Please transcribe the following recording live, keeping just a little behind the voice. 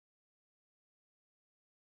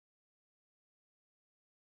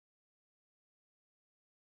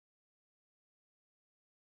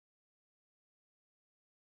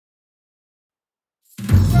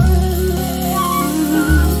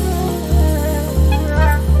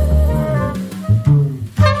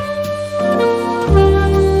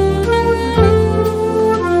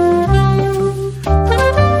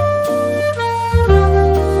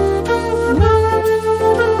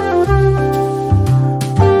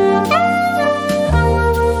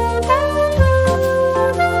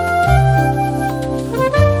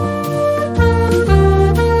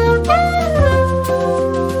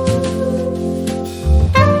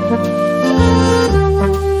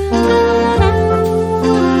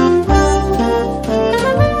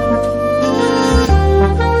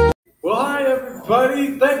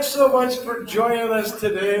Thanks so much for joining us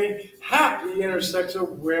today. Happy Intersex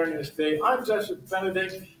Awareness Day. I'm Jesf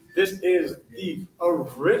Benedict. This is the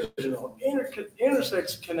original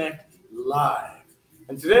Intersex Connect live.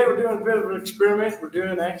 And today we're doing a bit of an experiment. We're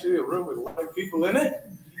doing actually a room with a lot of people in it.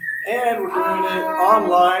 And we're doing it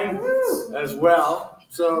online as well.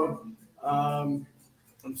 So I'm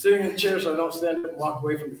sitting in a chair so I don't stand up and walk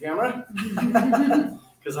away from the camera.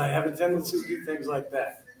 Because I have a tendency to do things like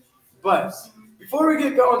that. But before we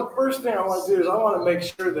get going, the first thing I want to do is I want to make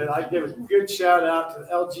sure that I give a good shout out to the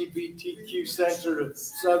LGBTQ Center of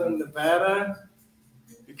Southern Nevada,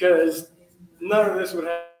 because none of this would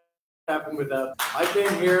happen without. I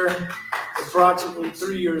came here approximately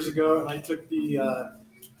 3 years ago, and I took the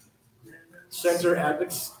center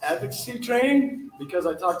advocacy training because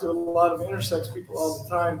I talked to a lot of intersex people all the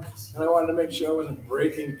time, and I wanted to make sure I wasn't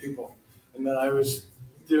breaking people and that I was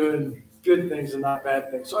doing good things and not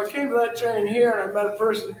bad things. So I came to that training here, and I met a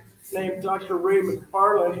person named Dr. Ray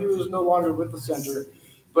McFarland. He was no longer with the center,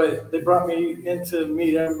 but they brought me in to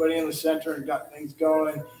meet everybody in the center and got things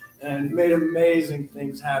going and made amazing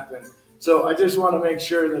things happen. So I just want to make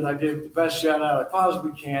sure that I give the best shout out I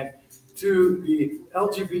possibly can to the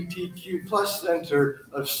LGBTQ plus Center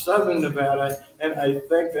of Southern Nevada, and I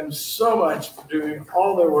thank them so much for doing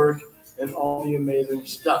all their work and all the amazing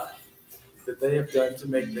stuff that they have done to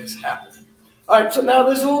make this happen. All right, so now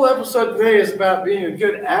this whole episode today is about being a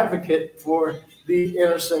good advocate for the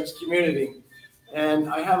intersex community. And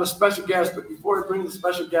I have a special guest, but before I bring the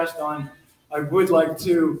special guest on, I would like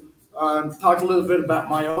to talk a little bit about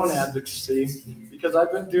my own advocacy, because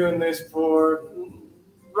I've been doing this for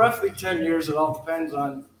roughly 10 years. It all depends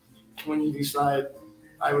on when you decide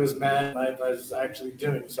I was mad and I was actually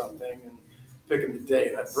doing something and picking the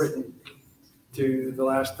date. I've written to the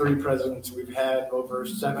last 3 presidents. We've had over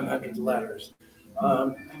 700 letters.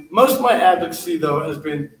 Most of my advocacy, though, has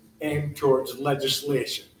been aimed towards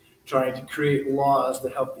legislation, trying to create laws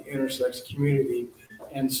that help the intersex community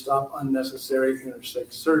and stop unnecessary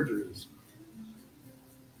intersex surgeries.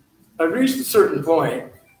 I reached a certain point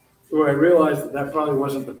where I realized that that probably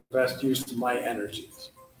wasn't the best use of my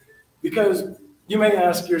energies. Because you may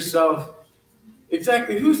ask yourself,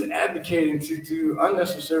 exactly who's advocating to do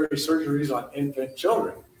unnecessary surgeries on infant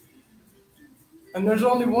children? And there's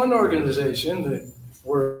only one organization that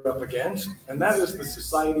we're up against, and that is the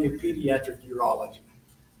Society of Pediatric Urology.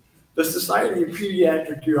 The Society of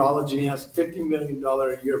Pediatric Urology has a $50 million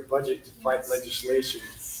a year budget to fight legislation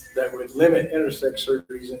that would limit intersex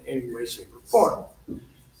surgeries in any way, shape, or form.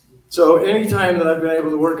 So anytime that I've been able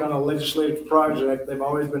to work on a legislative project, they've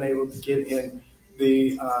always been able to get in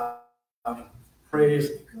the praise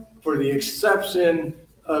for the exception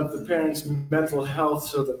of the parents' mental health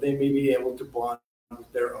so that they may be able to bond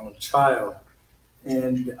with their own child.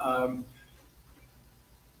 And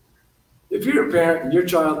if you're a parent and your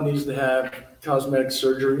child needs to have cosmetic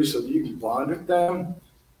surgery so that you can bond with them,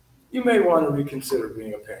 you may want to reconsider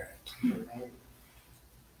being a parent.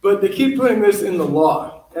 But they keep putting this in the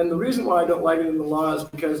law. And the reason why I don't like it in the law is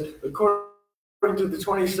because according to the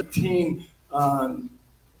 2017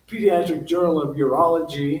 Pediatric Journal of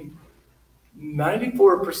Urology,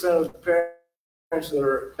 94% of the parents that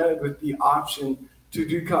are presented with the option to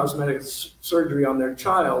do cosmetic surgery on their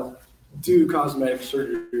child do cosmetic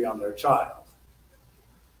surgery on their child.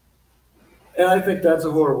 And I think that's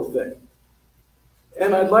a horrible thing.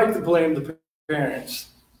 And I'd like to blame the parents,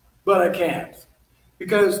 but I can't.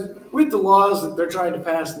 Because with the laws that they're trying to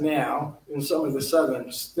pass now in some of the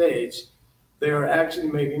southern states, they are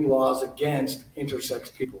actually making laws against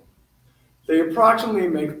intersex people. They approximately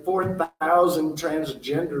make 4,000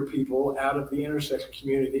 transgender people out of the intersex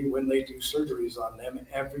community when they do surgeries on them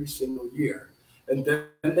every single year. And then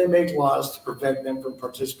they make laws to prevent them from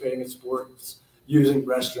participating in sports, using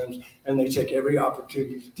restrooms, and they take every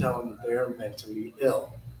opportunity to tell them that they are mentally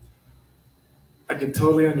ill. I can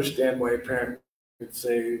totally understand why a parent would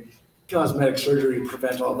say cosmetic surgery to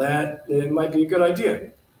prevent all that. It might be a good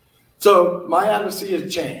idea. So my advocacy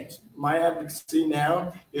has changed. My advocacy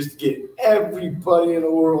now is to get everybody in the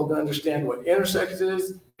world to understand what intersex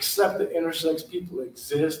is, accept that intersex people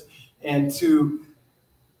exist, and to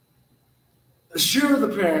assure the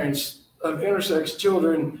parents of intersex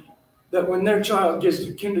children that when their child gets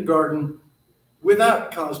to kindergarten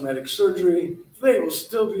without cosmetic surgery, they will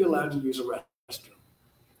still be allowed to use a restroom.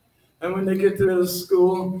 And when they get to middle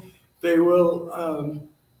school, they will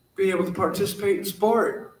be able to participate in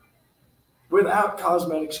sport without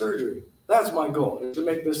cosmetic surgery. That's my goal, is to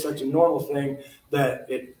make this such a normal thing that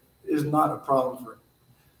it is not a problem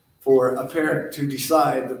for a parent to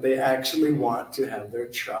decide that they actually want to have their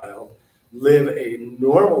child live a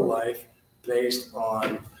normal life based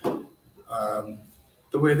on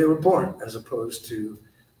the way they were born, as opposed to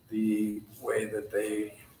the way that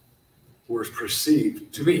they were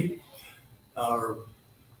perceived to be.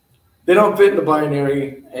 They don't fit in the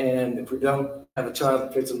binary, and if we don't have a child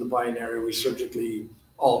that fits in the binary, we surgically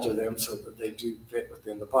alter them so that they do fit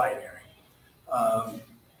within the binary.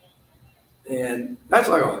 And that's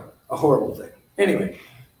like a horrible thing. Anyway,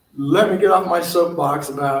 let me get off my soapbox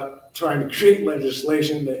about trying to create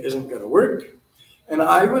legislation that isn't going to work. And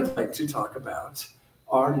I would like to talk about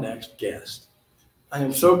our next guest. I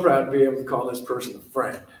am so proud to be able to call this person a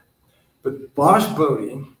friend. But Vash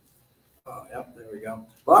Boddie, there we go.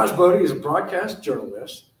 Vash Boddie is a broadcast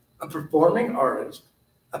journalist, a performing artist,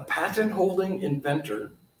 a patent-holding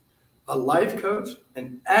inventor, a life coach,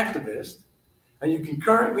 an activist, and you can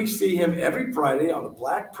currently see him every Friday on the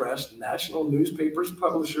Black Press National Newspapers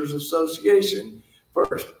Publishers Association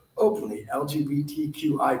first openly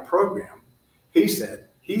LGBTQI program. He said,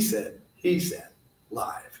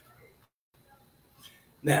 live.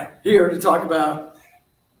 Now, here to talk about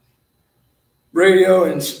radio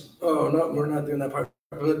and, oh no, we're not doing that part.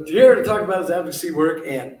 But here to talk about his advocacy work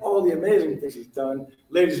and all the amazing things he's done,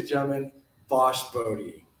 ladies and gentlemen, Vash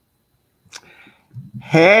Boddie.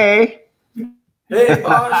 Hey. Hey,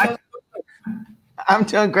 Vash. I'm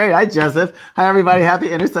doing great. Hi, Jesf. Hi, everybody. Happy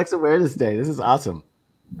Intersex Awareness Day. This is awesome.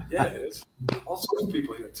 Yeah, it is. All sorts of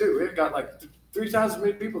people here, too. We've got like 3 times as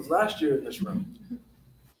many people as last year in this room.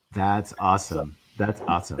 That's awesome. That's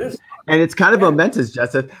awesome. And it's kind of momentous,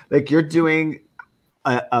 Jesf. Like you're doing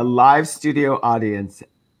a live studio audience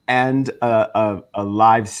and a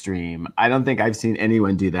live stream. I don't think I've seen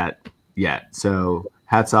anyone do that yet. So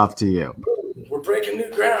hats off to you. We're breaking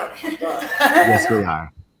new ground. Yes, we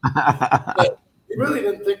are. But we really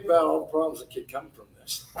didn't think about all the problems that could come from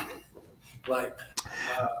this. Like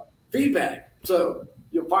feedback. So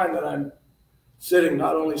you'll find that I'm sitting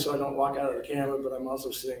not only so I don't walk out of the camera, but I'm also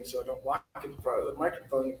sitting so I don't walk in front of the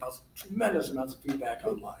microphone and cause tremendous amounts of feedback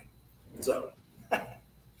online. So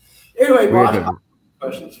anyway, Bob,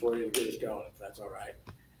 questions for you to get us going, if that's all right.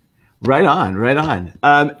 Right on, right on.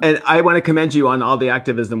 And I want to commend you on all the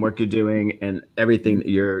activism work you're doing and everything that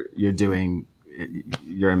you're doing.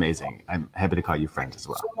 You're amazing. I'm happy to call you friend as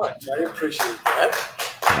well. So much. I appreciate that.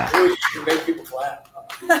 Yeah. Really, you make people clap.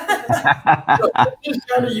 So it's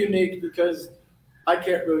kind of unique because I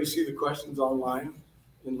can't really see the questions online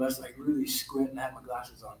unless I really squint and have my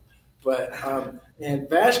glasses on. But and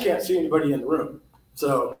Vash can't see anybody in the room.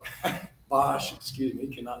 So Vash,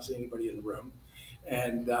 cannot see anybody in the room.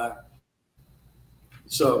 And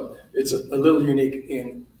so it's a little unique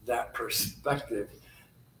in that perspective.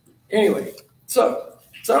 Anyway, so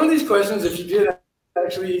some of these questions, if you did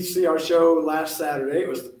actually see our show last Saturday, it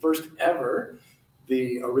was the first ever,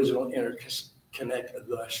 the original IntersexConnect,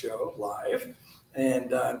 the show live.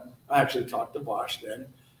 And I actually talked to Vash then.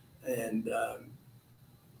 And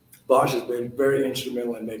Vash has been very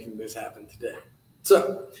instrumental in making this happen today.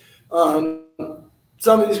 So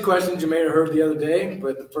some of these questions you may have heard the other day,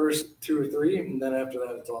 but the first 2 or 3, and then after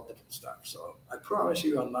that, it's all different stuff. So I promise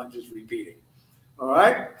you I'm not just repeating. All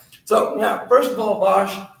right? So now, first of all,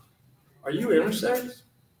 Vash, are you intersex?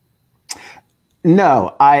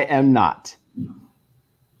 No, I am not.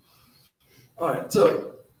 All right.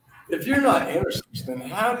 So if you're not intersex, then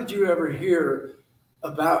how did you ever hear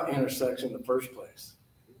about intersex in the first place?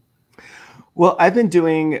 Well, I've been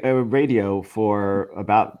doing radio for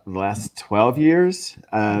about the last 12 years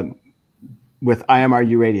with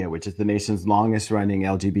IMRU Radio, which is the nation's longest running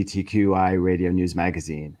LGBTQI radio news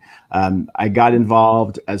magazine. I got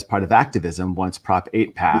involved as part of activism once Prop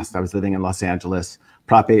 8 passed. I was living in Los Angeles.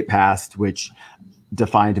 Prop 8 passed, which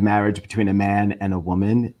defined marriage between a man and a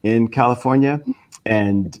woman in California.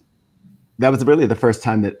 And that was really the first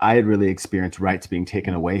time that I had really experienced rights being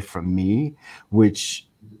taken away from me, which,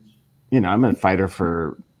 you know, I'm a fighter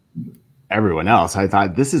for everyone else. I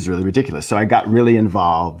thought this is really ridiculous. So I got really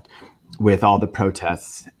involved with all the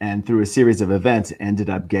protests, and through a series of events ended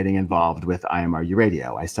up getting involved with IMRU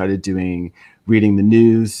Radio. I started reading the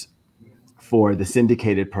news for the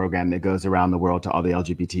syndicated program that goes around the world to all the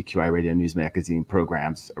LGBTQI radio news magazine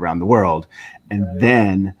programs around the world. And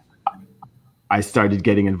then I started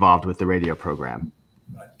getting involved with the radio program.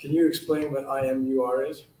 Can you explain what IMUR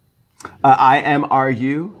is?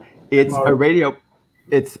 IMRU,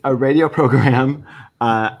 it's a radio program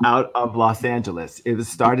out of Los Angeles. It was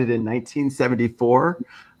started in 1974,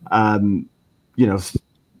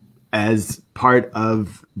 as part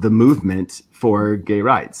of the movement for gay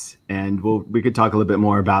rights. And we could talk a little bit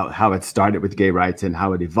more about how it started with gay rights and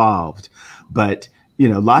how it evolved. But,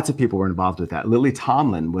 lots of people were involved with that. Lily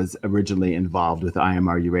Tomlin was originally involved with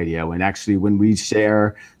IMRU Radio. And actually, when we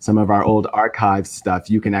share some of our old archive stuff,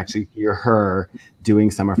 you can actually hear her doing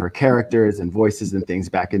some of her characters and voices and things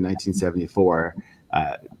back in 1974,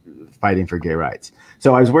 fighting for gay rights.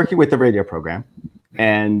 So I was working with the radio program,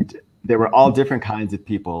 and there were all different kinds of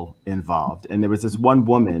people involved. And there was this one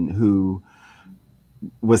woman who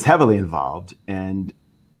was heavily involved, and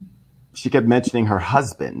she kept mentioning her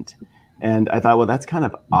husband. And I thought, well, that's kind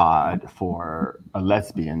of odd for a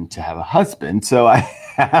lesbian to have a husband. So I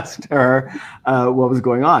asked her what was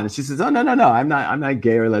going on. And she says, oh, no, I'm not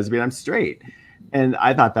gay or lesbian, I'm straight. And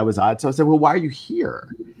I thought that was odd. So I said, well, why are you here?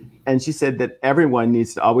 And she said that everyone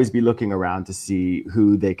needs to always be looking around to see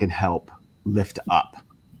who they can help lift up.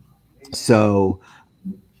 So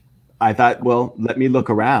I thought, well, let me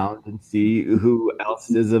look around and see who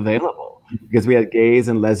else is available. Because we had gays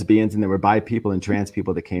and lesbians, and there were bi people and trans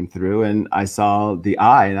people that came through. And I saw the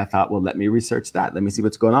I, and I thought, well, let me research that. Let me see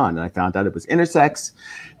what's going on. And I found out it was intersex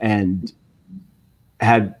and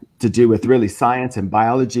had to do with really science and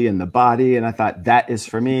biology and the body. And I thought, that is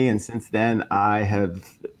for me. And since then, I have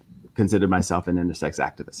considered myself an intersex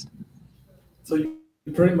activist. So you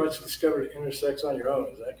pretty much discovered intersex on your own,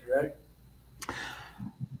 is that correct?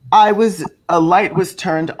 A light was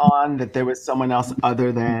turned on that there was someone else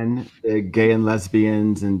other than the gay and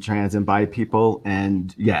lesbians and trans and bi people.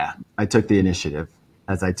 And yeah, I took the initiative,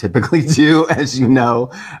 as I typically do, as you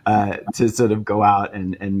know, to sort of go out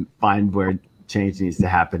and find where change needs to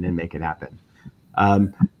happen and make it happen.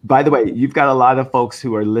 By the way, you've got a lot of folks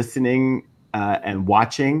who are listening and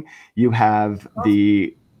watching. You have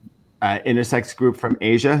the intersex group from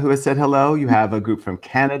Asia who has said hello. You have a group from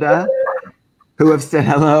Canada who have said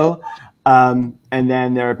hello. And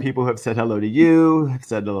then there are people who have said hello to you, have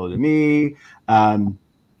said hello to me.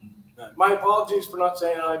 My apologies for not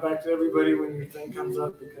saying hi back to everybody when your thing comes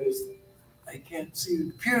up, because I can't see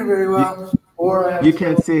the computer very well. You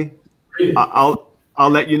can't see? I'll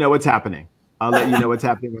let you know what's happening. I'll let you know what's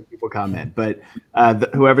happening when people comment. But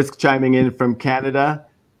whoever's chiming in from Canada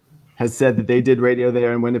has said that they did radio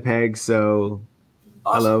there in Winnipeg. So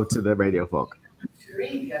awesome. Hello to the radio folk.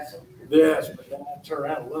 Yes, but then I turn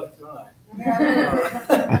around and look, don't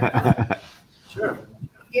I? Sure.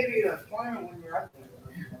 Give you a final when you're up there.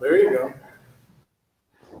 There you go.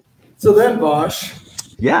 So then, Vash.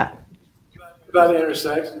 Yeah. About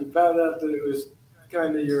intersex, and you found out that it was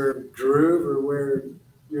kind of your groove or where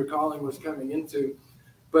your calling was coming into.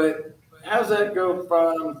 But how's that go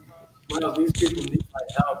from, well, these people need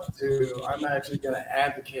my help, to I'm actually going to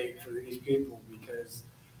advocate for these people because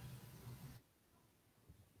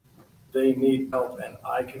they need help and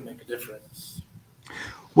I can make a difference?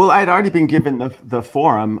 Well, I'd already been given the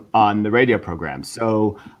forum on the radio program.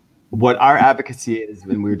 So what our advocacy is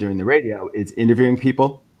when we're doing the radio is interviewing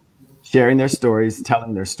people, sharing their stories,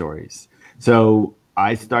 telling their stories. So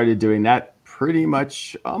I started doing that pretty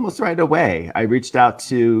much almost right away. I reached out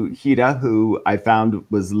to Hida, who I found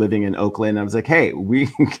was living in Oakland. I was like, hey,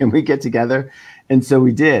 can we get together? And so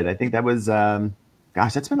we did. I think that was,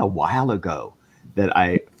 gosh, that's been a while ago that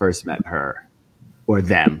I first met her, or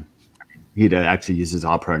them. Hida actually uses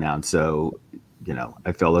all pronouns, so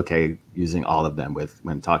I feel okay using all of them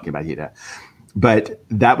when talking about Hida. But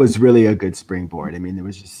that was really a good springboard. I mean, there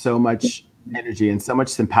was just so much energy and so much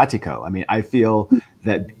simpatico. I mean, I feel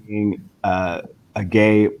that being a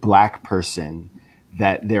gay Black person,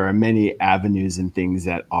 that there are many avenues and things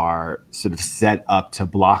that are sort of set up to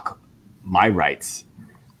block my rights.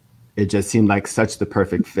 It just seemed like such the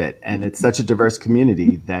perfect fit. And it's such a diverse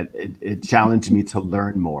community that it challenged me to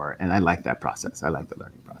learn more. And I like that process. I like the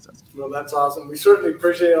learning process. Well, that's awesome. We certainly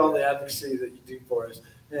appreciate all the advocacy that you do for us.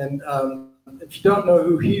 And if you don't know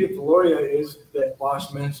who Hida Valoria is, that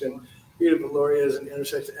Vash mentioned, Hida Valoria is an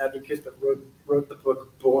intersex advocate that wrote the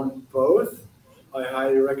book Born Both. I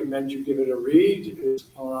highly recommend you give it a read. It's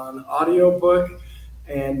on audiobook.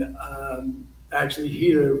 And actually,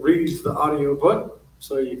 Hida reads the audiobook,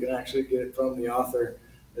 so you can actually get it from the author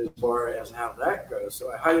as far as how that goes.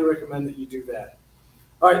 So I highly recommend that you do that.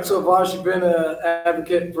 All right, so Vash, you've been an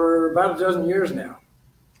advocate for about a dozen years now.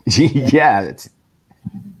 Yeah.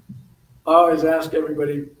 I always ask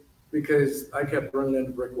everybody, because I kept running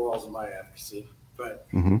into brick walls in my advocacy, but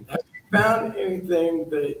have you found anything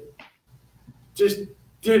that just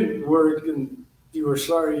didn't work and you were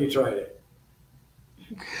sorry you tried it?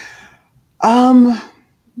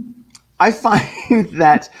 I find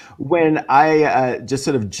that when I just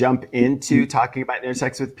sort of jump into talking about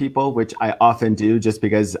intersex with people, which I often do just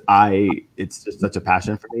because it's just such a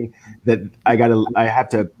passion for me, that I have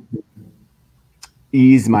to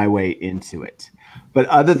ease my way into it. But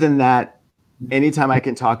other than that, anytime I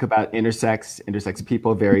can talk about intersex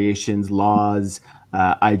people, variations, laws,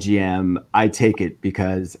 IGM, I take it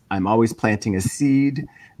because I'm always planting a seed,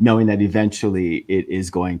 knowing that eventually it is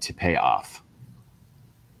going to pay off.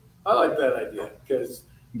 I like that idea because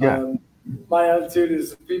Yeah. my attitude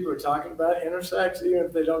is if people are talking about intersex, even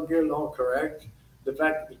if they don't get it all correct, the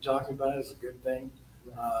fact that they're talking about it is a good thing.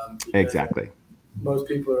 Exactly. Most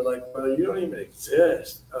people are like, well, you don't even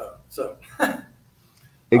exist. So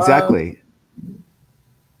Exactly.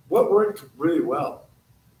 What worked really well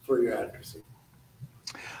for your advocacy?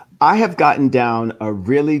 I have gotten down a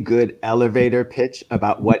really good elevator pitch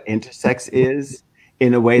about what intersex is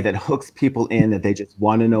in a way that hooks people in, that they just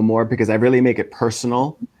want to know more, because I really make it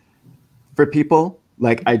personal for people.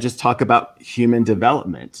 Like, I just talk about human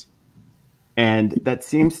development, and that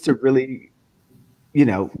seems to really,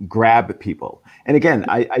 grab people. And again,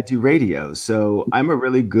 I do radio, so I'm a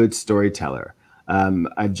really good storyteller.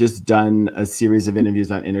 I've just done a series of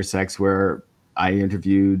interviews on intersex where I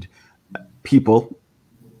interviewed people,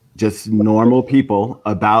 just normal people,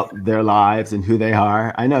 about their lives and who they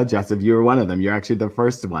are. I know, Jesf, you were one of them. You're actually the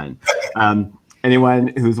first one. Anyone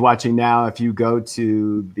who's watching now, if you go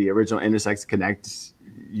to the original Intersex Connect,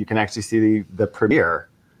 you can actually see the premiere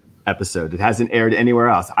episode. It hasn't aired anywhere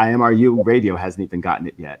else. IMRU Radio hasn't even gotten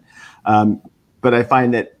it yet. But I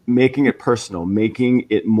find that making it personal, making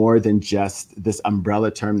it more than just this umbrella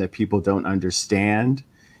term that people don't understand,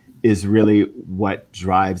 is really what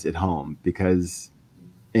drives it home, because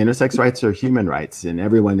intersex rights are human rights, and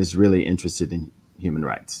everyone is really interested in human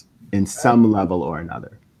rights in some level or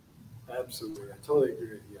another. Absolutely. I totally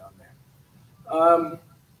agree with you on that.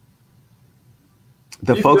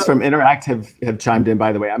 The folks from Interact have chimed in,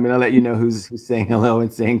 by the way. I'm going to let you know who's saying hello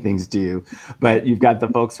and saying things to you. But you've got the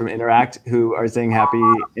folks from Interact who are saying Happy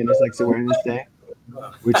Intersex Awareness Day,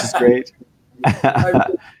 which is great.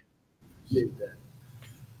 I appreciate that.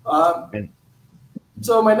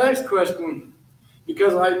 So my next question,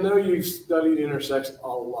 because I know you've studied intersex a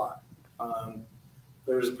lot.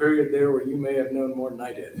 There's a period there where you may have known more than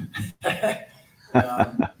I did.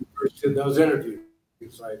 First did those interviews,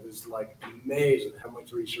 I was like amazed at how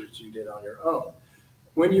much research you did on your own.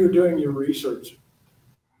 When you were doing your research,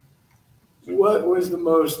 what was the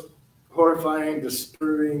most horrifying,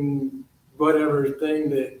 disturbing, whatever thing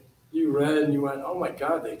that you read and you went, oh my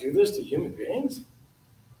God, they do this to human beings?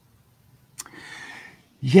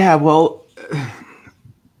 Yeah, well,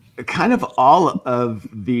 kind of all of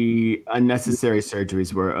the unnecessary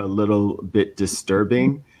surgeries were a little bit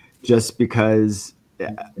disturbing, just because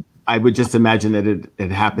I would just imagine that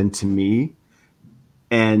it happened to me,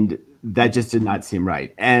 and that just did not seem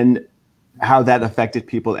right. And how that affected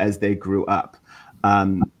people as they grew up.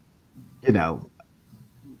 I'm going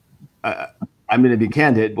to be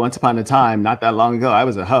candid. Once upon a time, not that long ago, I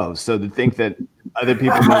was a hoe. So to think that other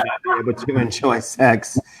people may not be able to enjoy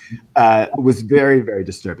sex was very, very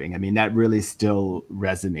disturbing. I mean, that really still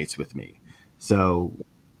resonates with me. So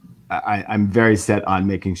I'm very set on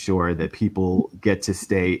making sure that people get to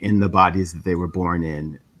stay in the bodies that they were born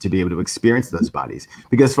in, to be able to experience those bodies.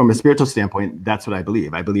 Because from a spiritual standpoint, that's what I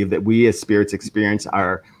believe. I believe that we as spirits experience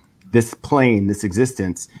this plane, this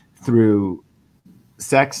existence, through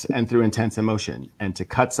sex and through intense emotion. And to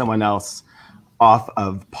cut someone else off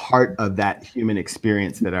of part of that human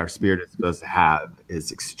experience that our spirit is supposed to have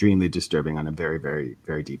is extremely disturbing on a very, very,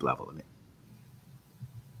 very deep level to me.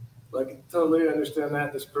 I can totally understand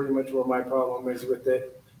that. That's pretty much where my problem is with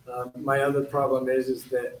it. My other problem is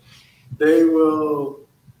that they will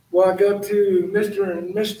walk up to Mr.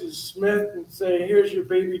 and Mrs. Smith and say, here's your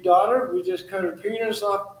baby daughter. We just cut her penis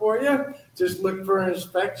off for you. Just look for an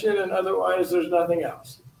inspection, and otherwise there's nothing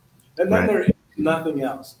else. And then there is nothing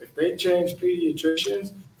else. If they change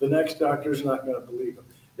pediatricians, the next doctor's not going to believe them.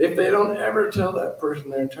 If they don't ever tell that person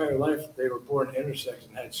their entire life that they were born intersex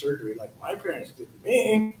and had surgery like my parents did to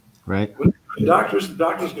me, right? When the doctor's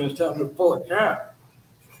going to tell them to pull a cap.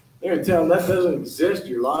 They're going to tell them that doesn't exist.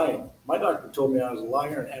 You're lying. My doctor told me I was a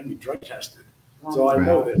liar and had me drug tested. So I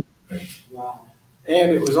know that. Wow.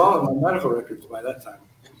 And it was all in my medical records by that time.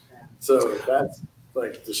 So that's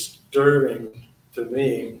like disturbing to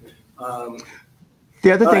me.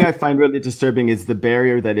 The other thing I find really disturbing is the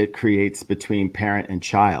barrier that it creates between parent and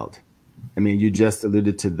child. I mean, you just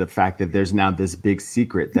alluded to the fact that there's now this big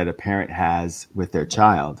secret that a parent has with their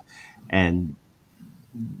child. And,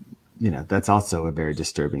 that's also a very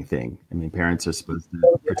disturbing thing. I mean, parents are supposed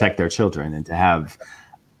to protect their children, and to have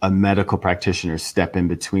a medical practitioner step in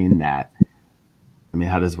between that. I mean,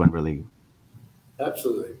 how does one really?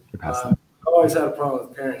 Absolutely. I've always had a problem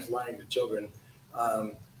with parents lying to children.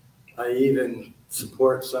 I even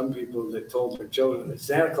support some people that told their children that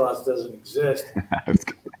Santa Claus doesn't exist. I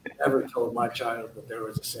never told my child that there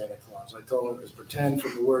was a Santa Claus. I told him it was pretend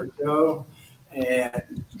from the word go,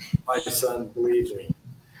 and my son believes me.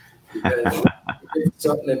 Because it's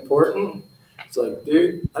something important. It's like,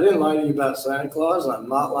 dude, I didn't lie to you about Santa Claus, and I'm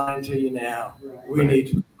not lying to you now. We need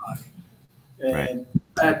to talk. And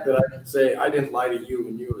the fact that I can say I didn't lie to you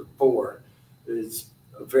when you were 4 is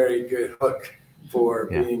a very good hook for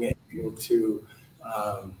being able to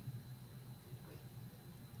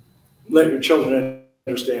let your children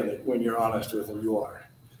understand that when you're honest with them, you are,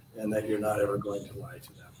 and that you're not ever going to lie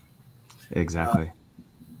to them. Exactly.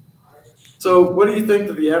 So what do you think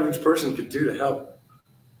that the average person could do to help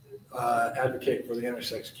advocate for the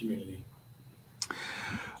intersex community?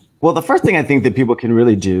 Well, the first thing I think that people can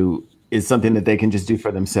really do is something that they can just do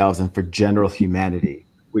for themselves and for general humanity,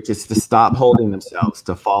 which is to stop holding themselves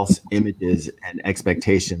to false images and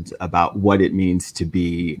expectations about what it means to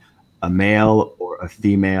be a male or a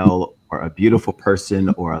female or a beautiful person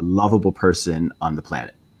or a lovable person on the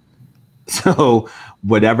planet. So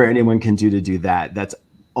whatever anyone can do to do that, that's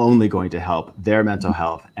only going to help their mental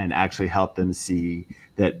health and actually help them see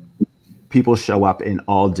that people show up in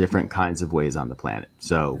all different kinds of ways on the planet.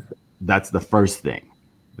 So that's the first thing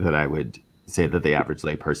that I would say that the average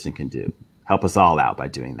lay person can do. Help us all out by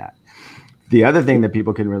doing that. The other thing that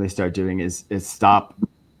people can really start doing is stop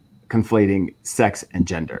conflating sex and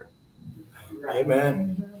gender.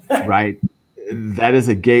 Amen. Right? That is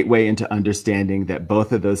a gateway into understanding that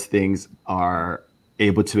both of those things are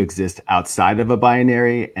able to exist outside of a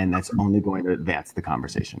binary, and that's only going to advance the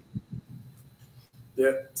conversation.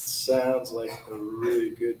 That sounds like a really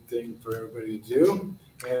good thing for everybody to do.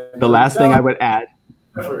 And the last thing I would add,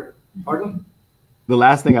 pardon? The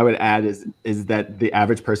last thing I would add is that the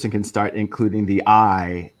average person can start including the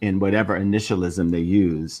I in whatever initialism they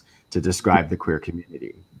use to describe the queer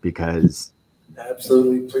community, because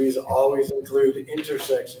absolutely, please always include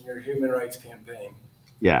intersex in your human rights campaign.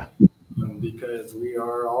 Yeah. Because we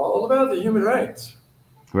are all about the human rights.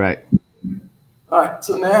 Right. All right.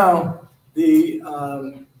 So now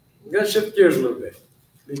I'm going to shift gears a little bit,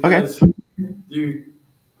 because you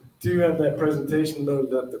do have that presentation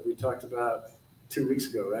loaded up that we talked about 2 weeks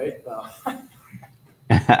ago, right?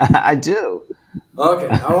 I do. Okay.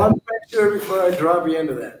 I want to make sure before I drop you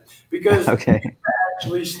into that, because I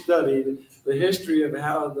actually studied the history of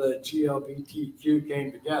how the GLBTQ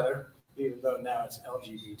came together, even though now it's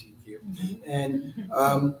LGBTQ. And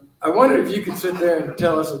I wonder if you could sit there and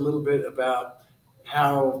tell us a little bit about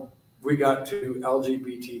how we got to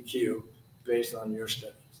LGBTQ based on your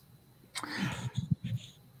studies.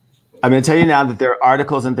 I'm going to tell you now that there are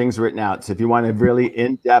articles and things written out. So if you want a really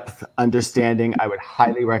in-depth understanding, I would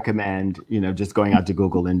highly recommend, just going out to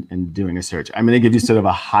Google and doing a search. I'm going to give you sort of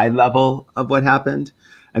a high level of what happened.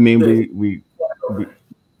 I mean, and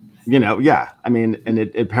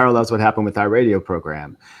it parallels what happened with our radio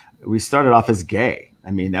program. We started off as gay. I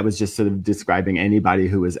mean, that was just sort of describing anybody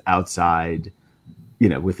who was outside,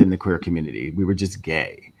 within the queer community. We were just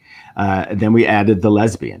gay. Then we added the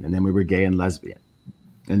lesbian, and then we were gay and lesbian.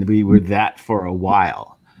 And we were that for a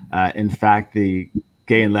while. In fact, the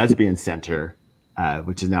Gay and Lesbian Center,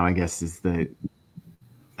 which is now, I guess, is the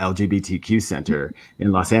LGBTQ Center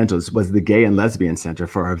in Los Angeles, was the Gay and Lesbian Center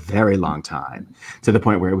for a very long time, to the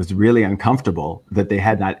point where it was really uncomfortable that they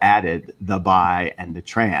had not added the bi and the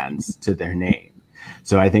trans to their name.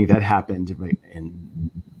 So I think that happened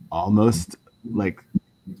in almost like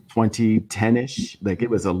 2010-ish. Like, it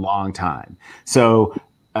was a long time. So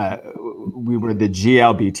we were the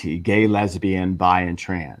GLBT, gay, lesbian, bi, and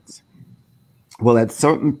trans. Well, at a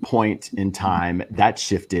certain point in time, that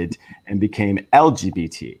shifted and became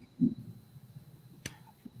LGBT.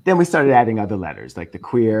 Then we started adding other letters, like the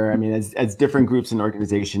queer. I mean, as different groups and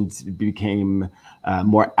organizations became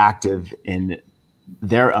more active in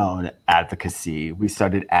their own advocacy, we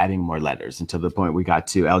started adding more letters until the point we got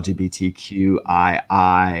to LGBTQIAA,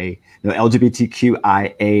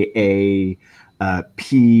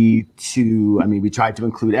 P2. I mean, we tried to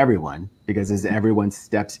include everyone, because as everyone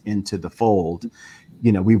steps into the fold,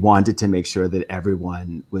 we wanted to make sure that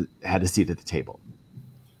everyone had a seat at the table.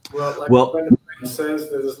 Well, says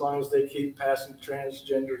that as long as they keep passing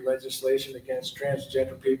transgender legislation against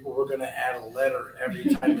transgender people, we're going to add a letter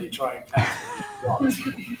every time they try and pass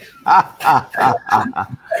it.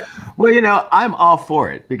 Well, I'm all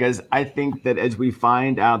for it, because I think that as we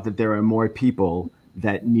find out that there are more people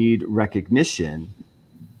that need recognition,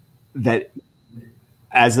 that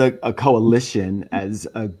as a coalition, as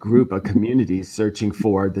a group, a community searching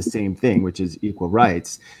for the same thing, which is equal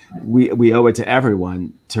rights, we owe it to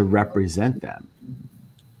everyone to represent them.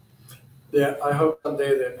 Yeah, I hope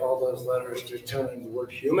someday that all those letters just turn into the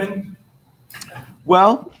word human.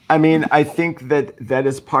 Well, I mean, I think that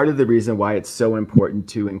is part of the reason why it's so important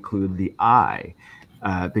to include the I,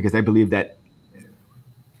 because I believe that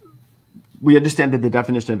we understand that the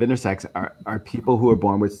definition of intersex are people who are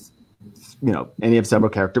born with, any of several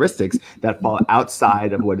characteristics that fall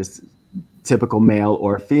outside of what is typical male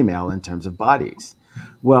or female in terms of bodies.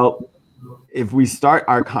 Well, if we start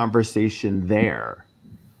our conversation there,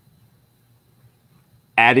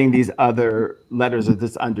 adding these other letters of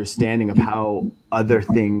this understanding of how other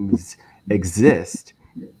things exist,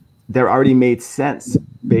 they're already made sense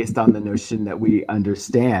based on the notion that we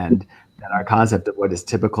understand that our concept of what is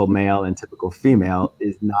typical male and typical female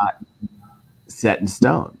is not set in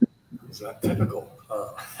stone. It's not typical.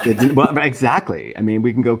 Well, exactly. I mean,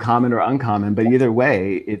 we can go common or uncommon, but either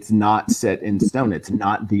way, it's not set in stone. It's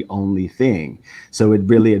not the only thing. So it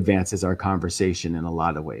really advances our conversation in a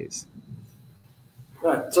lot of ways.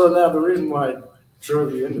 Right. So now the reason why I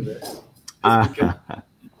drove you into this is because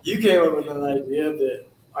you came up with an idea that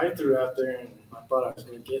I threw out there and I thought I was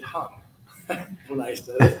going to get hung when I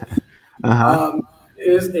said it.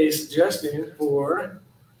 Is a suggestion for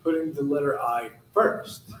putting the letter I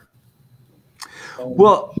first.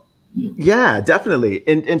 Well, yeah, definitely.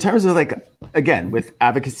 In terms of again, with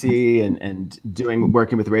advocacy and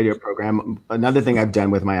working with radio program, another thing I've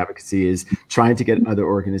done with my advocacy is trying to get other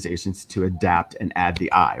organizations to adapt and add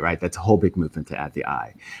the I, right? That's a whole big movement to add the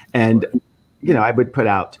I. And, I would put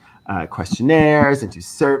out questionnaires and do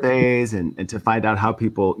surveys and to find out how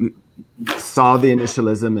people saw the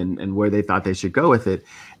initialism and where they thought they should go with it.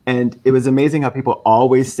 And it was amazing how people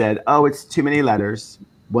always said, oh, it's too many letters.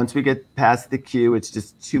 Once we get past the Q, it's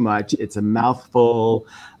just too much. It's a mouthful.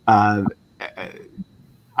 I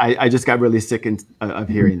just got really sick of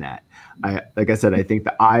hearing that. Like I said, I think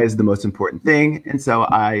the I is the most important thing. And so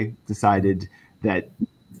I decided that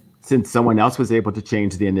since someone else was able to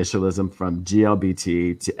change the initialism from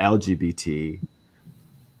GLBT to LGBT,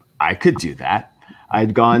 I could do that.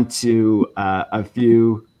 I'd gone to a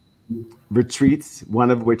few retreats, one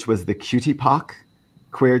of which was the Cutie POC,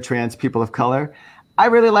 Queer Trans People of Color. I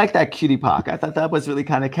really like that Cutie POC. I thought that was really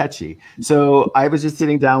kind of catchy. So I was just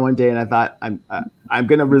sitting down one day and I thought, I'm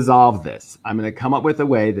going to resolve this. I'm going to come up with a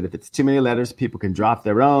way that if it's too many letters, people can drop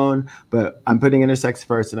their own, but I'm putting intersex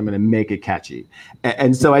first and I'm going to make it catchy.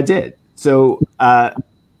 And so I did. So I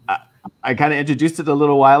kind of introduced it a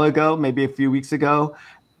little while ago, maybe a few weeks ago.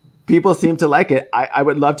 People seem to like it. I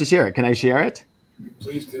would love to share it. Can I share it?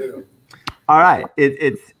 Please do. All right.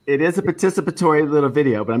 It is a participatory little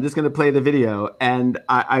video, but I'm just going to play the video. And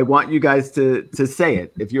I want you guys to say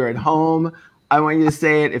it. If you're at home, I want you to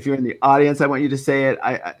say it. If you're in the audience, I want you to say it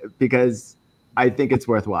because I think it's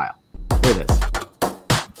worthwhile. Here it is.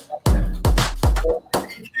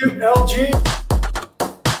 LG.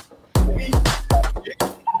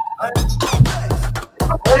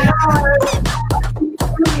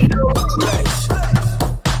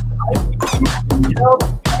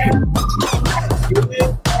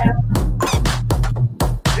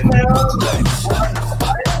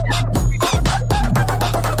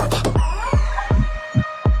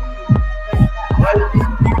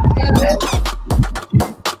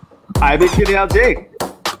 IBQDLG.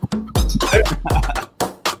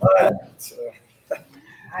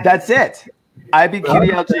 That's it.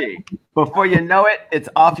 IBQDLG. Before you know it, it's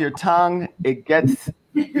off your tongue. It gets,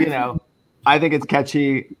 I think it's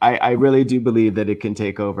catchy. I really do believe that it can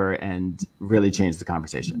take over and really change the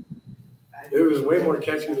conversation. It was way more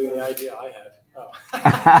catchy than the idea I had. Oh. Is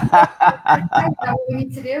that what we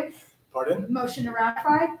need to do? Pardon? Motion to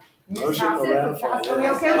ratify? Motion to ratify. Are we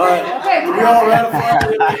okay with All right. that? Okay. We all ratify.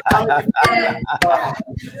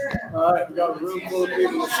 All right. We got a room full of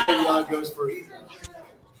people to say Jan goes first.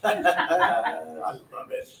 I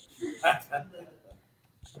love it.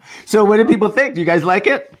 So what do people think? Do you guys like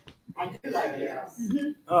it? I do like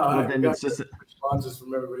it. Well, then it's just responses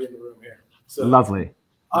from everybody in the room here. So lovely.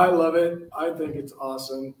 I love it. I think it's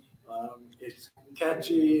awesome. It's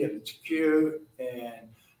catchy and it's cute and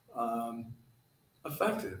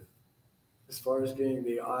effective as far as getting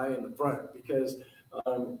the I in the front because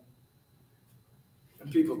and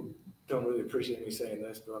people don't really appreciate me saying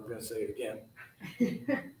this, but I'm going to say it again.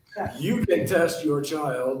 You can test your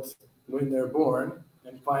child when they're born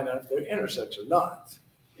and find out if they're intersex or not.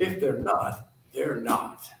 If they're not, they're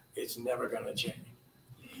not. It's never going to change.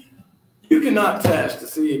 You cannot test to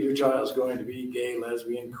see if your child is going to be gay,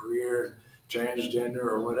 lesbian, queer, transgender,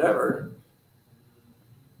 or whatever,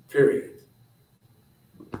 period.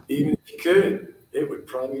 Even if you could, it would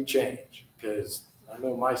probably change because I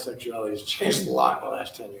know my sexuality has changed a lot in the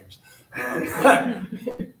last 10 years.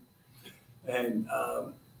 And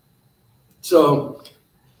so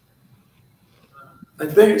I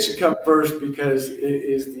think it should come first because it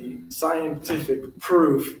is the scientific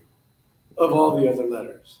proof of all the other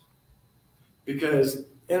letters. Because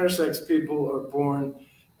intersex people are born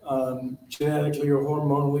genetically or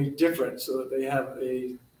hormonally different, so that they have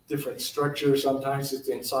a different structure. Sometimes it's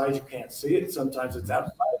inside, you can't see it. Sometimes it's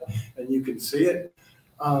outside and you can see it.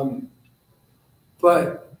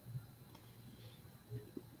 But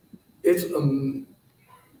it's a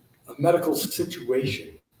medical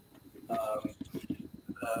situation,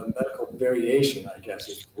 medical variation, I guess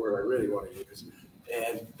is the word I really want to use.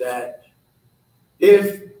 And that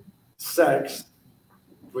if sex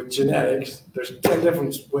with genetics, there's 10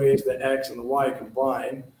 different ways the X and the Y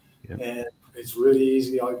combine. Yep. And it's really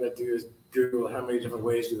easy. All you got to do is Google how many different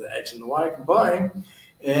ways do the X and the Y combine.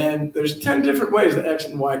 And there's 10 different ways the X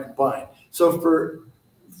and Y combine. So for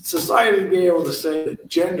society to be able to say that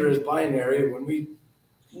gender is binary when we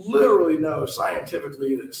literally know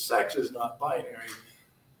scientifically that sex is not binary,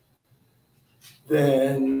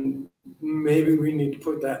 then maybe we need to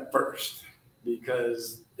put that first,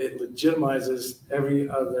 because it legitimizes every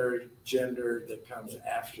other gender that comes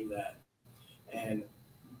after that and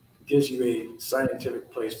gives you a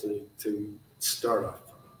scientific place to start off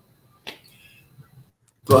from.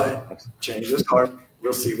 But change is hard.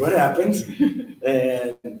 We'll see what happens.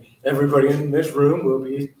 And everybody in this room will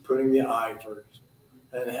be putting the I first.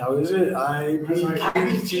 And how is it?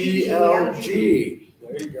 IBTLG.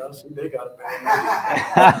 There you go. See, they got it back.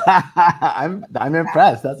 I'm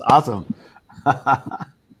impressed. That's awesome.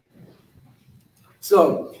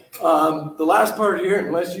 So the last part here,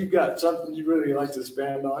 unless you've got something you really like to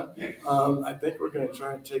expand on, I think we're going to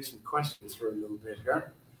try and take some questions for a little bit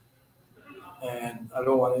here. And I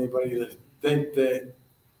don't want anybody to think that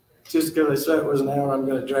just because I said it was an hour, I'm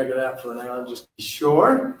going to drag it out for an hour. Just be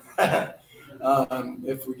sure.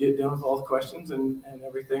 If we get done with all the questions and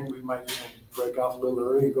everything, we might even break off a little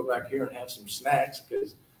early and go back here and have some snacks,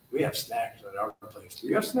 because we have snacks at our place. Do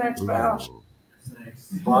you have snacks, Vash?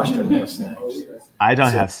 Boston has snacks. I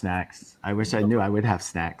don't have snacks. I wish I knew I would have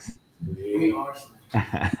snacks. We are.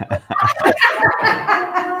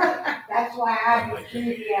 That's why I'm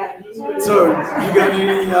So you got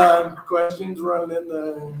any questions running in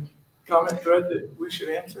the comment thread that we should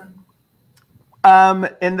answer?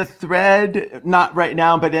 In the thread, not right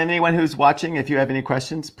now, but anyone who's watching, if you have any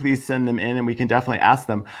questions, please send them in and we can definitely ask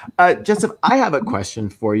them. Jesf, I have a question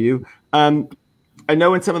for you. I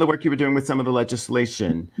know in some of the work you were doing with some of the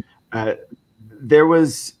legislation, there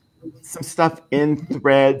was some stuff in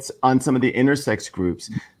threads on some of the intersex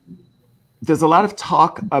groups. There's a lot of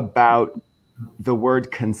talk about the word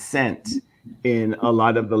consent in a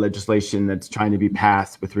lot of the legislation that's trying to be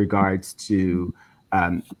passed with regards to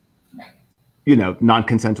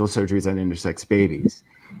non-consensual surgeries on intersex babies.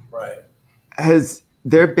 Right. Has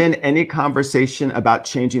there been any conversation about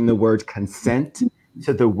changing the word consent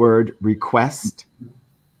to the word request?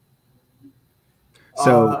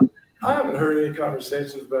 So I haven't heard any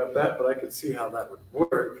conversations about that, but I could see how that would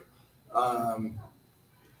work.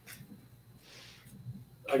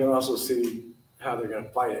 I can also see how they're going to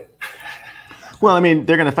fight it. Well, I mean,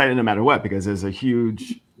 they're going to fight it no matter what, because there's a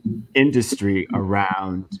huge industry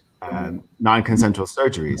around non-consensual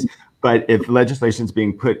surgeries. But if legislation is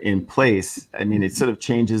being put in place, I mean, it sort of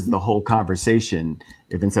changes the whole conversation.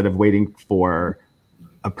 If instead of waiting for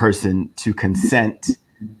a person to consent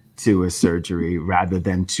to a surgery rather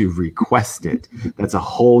than to request it, that's a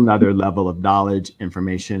whole nother level of knowledge,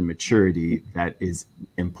 information, maturity that is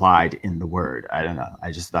implied in the word. I don't know.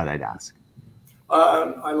 I just thought I'd ask.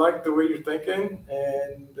 I like the way you're thinking,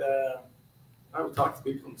 and I will talk to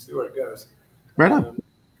people and see where it goes. Right on.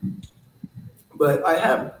 But I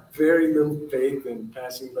have very little faith in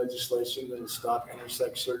passing legislation that will stop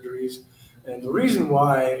intersex surgeries. And the reason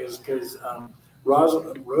why is because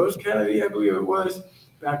Rose Kennedy, I believe it was,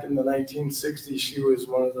 back in the 1960s, she was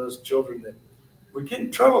one of those children that would get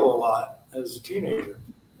in trouble a lot as a teenager.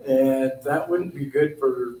 And that wouldn't be good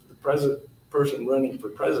for the person running for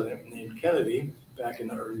president named Kennedy back in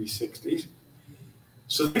the early 60s.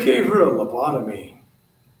 So they gave her a lobotomy.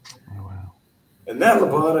 Oh, wow. And that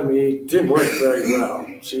lobotomy didn't work very well.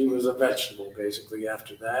 She was a vegetable, basically,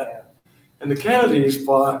 after that. And the Kennedys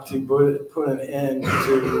fought to put an end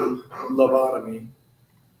to lobotomy.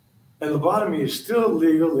 And lobotomy is still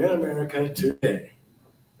legal in America today.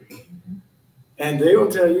 And they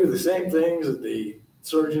will tell you the same things that the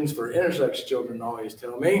surgeons for intersex children always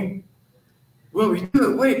tell me. Well, we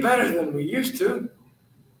do it way better than we used to.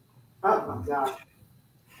 Oh my God.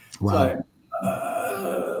 Wow.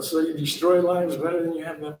 So you destroy lives better than you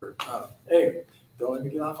have ever. Anyway, don't let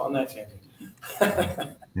me get off on that tangent.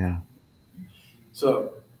 Yeah.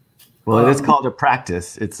 So, well, it is called a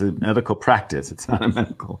practice. It's a medical practice. It's not a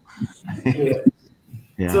medical. yeah.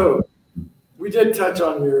 Yeah. So we did touch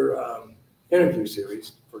on your interview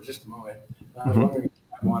series for just a moment. I was wondering if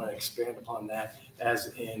I want to expand upon that,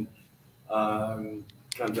 as in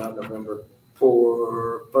comes out November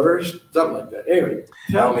 1st, something like that. Anyway,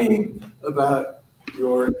 tell me about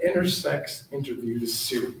your Intersex interview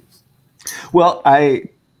series. Well,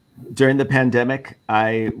 during the pandemic,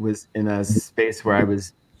 I was in a space where I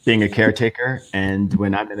was being a caretaker. And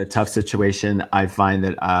when I'm in a tough situation, I find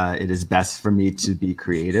that it is best for me to be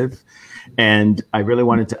creative. And I really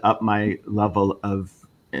wanted to up my level of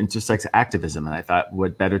intersex activism. And I thought,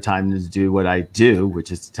 what better time to do what I do,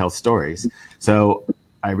 which is to tell stories. So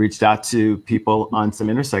I reached out to people on some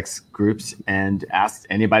intersex groups and asked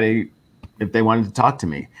anybody if they wanted to talk to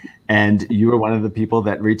me. And you were one of the people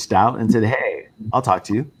that reached out and said, hey, I'll talk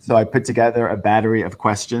to you. So I put together a battery of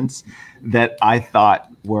questions that I thought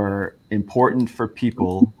were important for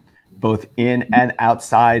people, both in and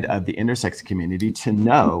outside of the intersex community, to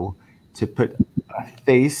know, to put a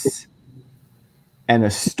face and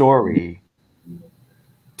a story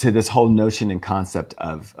to this whole notion and concept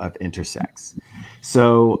of intersex.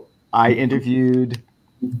 So I interviewed,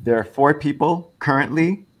 there are 4 people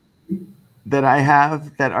currently that I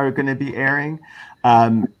have that are going to be airing.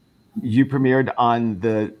 You premiered on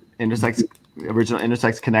the original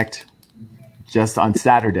Intersex Connect just on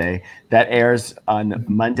Saturday. That airs on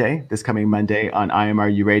Monday, this coming Monday, on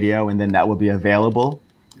IMRU Radio, and then that will be available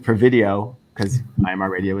for video, because IMR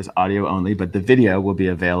Radio is audio only, but the video will be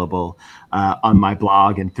available on my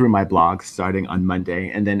blog and through my blog starting on Monday.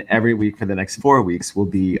 And then every week for the next 4 weeks will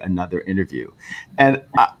be another interview. And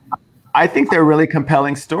I think they're really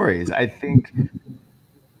compelling stories. I think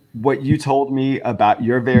what you told me about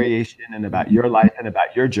your variation and about your life and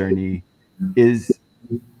about your journey is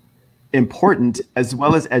important, as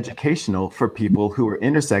well as educational, for people who are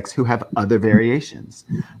intersex who have other variations.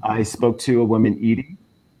 I spoke to a woman, Edie,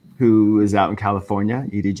 who is out in California,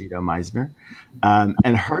 Edie Gito Meisner,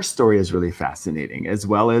 and her story is really fascinating, as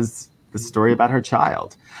well as the story about her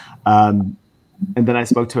child. And then I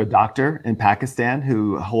spoke to a doctor in Pakistan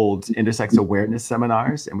who holds intersex awareness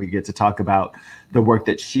seminars, and we get to talk about the work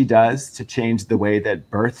that she does to change the way that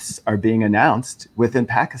births are being announced within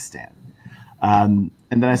Pakistan. And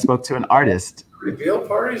then I spoke to an artist. Reveal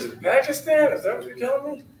parties in Pakistan? Is that what you're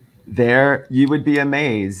telling me? There, you would be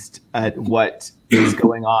amazed at what is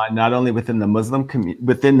going on, not only within the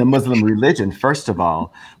Muslim religion, first of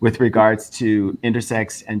all, with regards to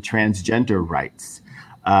intersex and transgender rights.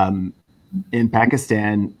 In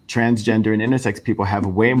Pakistan, transgender and intersex people have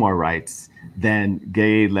way more rights than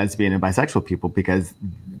gay, lesbian, and bisexual people, because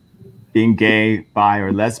being gay, bi,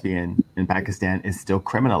 or lesbian in Pakistan is still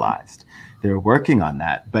criminalized. They're working on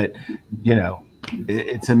that. But, you know,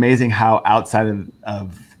 it's amazing how outside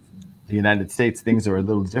of the United States, things are a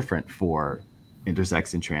little different for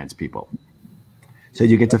intersex and trans people. So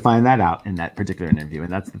you get to find that out in that particular interview.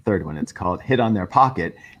 And that's the third one. It's called Hit on Their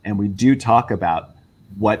Pocket. And we do talk about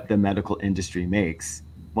what the medical industry makes.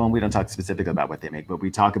 Well, we don't talk specifically about what they make, but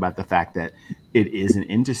we talk about the fact that it is an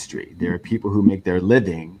industry. There are people who make their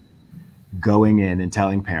living going in and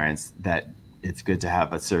telling parents that it's good to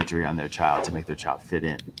have a surgery on their child to make their child fit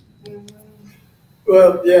in.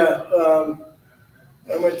 Well, yeah.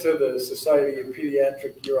 I went to the Society of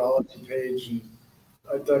Pediatric Urology page, and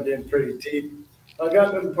I dug in pretty deep. I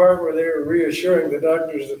got to the part where they were reassuring the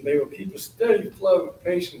doctors that they will keep a steady flow of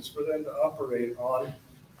patients for them to operate on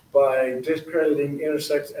by discrediting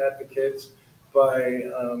intersex advocates, by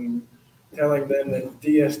telling them that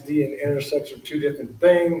DSD and intersex are 2 different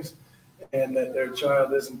things, and that their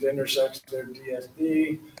child isn't intersex, they're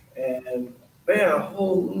DSD. And they had a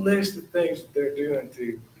whole list of things that they're doing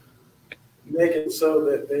to make it so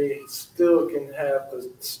that they still can have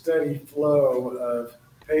the steady flow of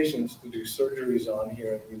patients to do surgeries on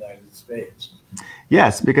here in the United States.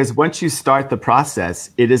 Yes, because once you start the process,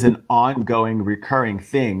 it is an ongoing, recurring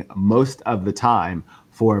thing most of the time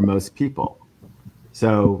for most people.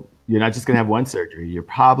 So you're not just going to have one surgery. You're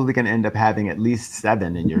probably going to end up having at least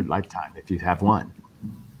 7 in your lifetime if you have one.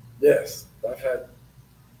 Yes, I've had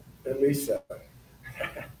at least 7.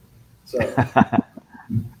 So,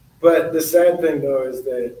 but the sad thing, though, is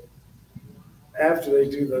that after they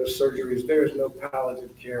do those surgeries, there is no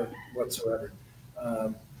palliative care whatsoever.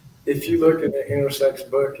 If you look at the intersex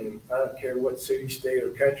book, and I don't care what city, state,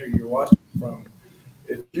 or country you're watching from,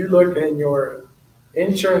 if you look in your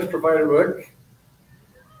insurance provider book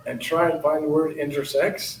and try and find the word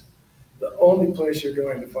intersex, the only place you're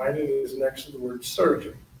going to find it is next to the word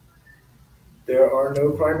surgery. There are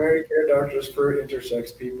no primary care doctors for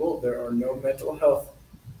intersex people. There are no mental health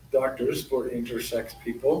doctors for intersex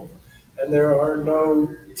people. And there are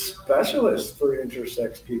no specialists for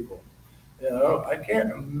intersex people. You know, I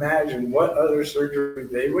can't imagine what other surgery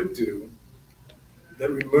they would do that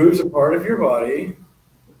removes a part of your body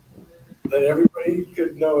that everybody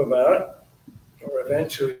could know about or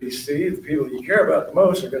eventually see. The people you care about the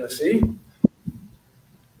most are going to see.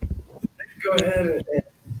 Go ahead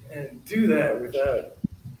and do that without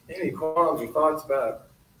any qualms or thoughts about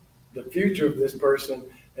the future of this person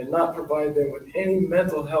and not provide them with any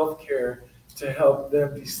mental health care to help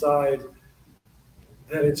them decide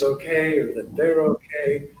that it's okay or that they're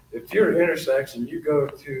okay. If you're intersex and you go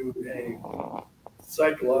to a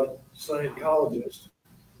psychologist,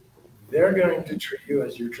 they're going to treat you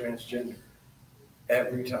as you're transgender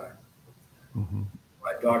every time. Mm-hmm.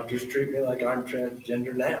 My doctors treat me like I'm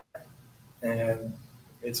transgender now. And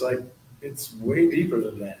it's like, it's way deeper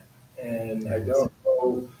than that. And I don't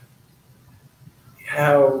know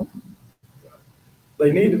how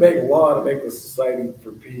they need to make a law to make the Society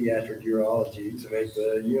for Pediatric Urology, to make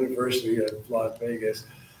the University of Las Vegas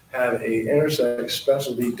have a intersex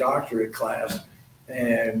specialty doctorate class,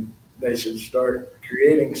 and they should start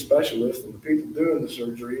creating specialists, and the people doing the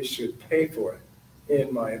surgeries should pay for it,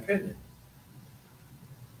 in my opinion.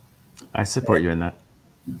 I support you in that.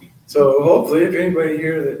 So hopefully, if anybody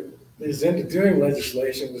here that is into doing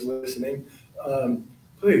legislation is listening,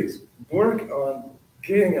 please work on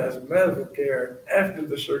getting us medical care after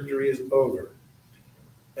the surgery is over.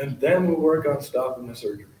 And then we'll work on stopping the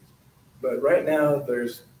surgeries. But right now,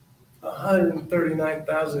 there's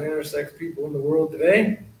 139,000 intersex people in the world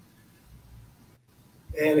today.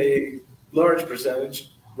 And a large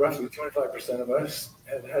percentage, roughly 25% of us,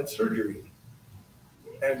 have had surgery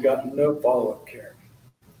and gotten no follow-up care.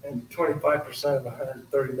 And 25% of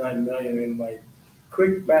 139 million in my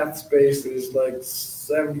quick math space is like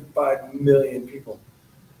 75 million people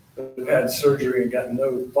that have had surgery and got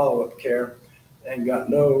no follow-up care and got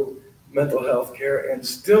no mental health care and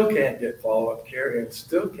still can't get follow-up care and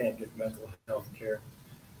still can't get mental health care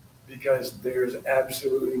because there's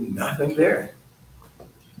absolutely nothing there.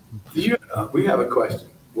 We have a question.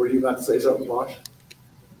 Were you about to say something, Vash?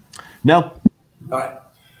 No. All right.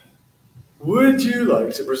 Would you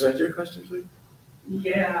like to present your question, please?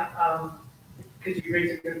 Yeah, because you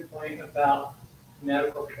raised a good point about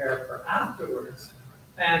medical care for afterwards.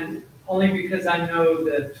 And only because I know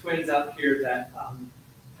the twins out here that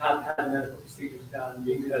have had medical procedures done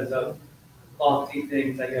because of faulty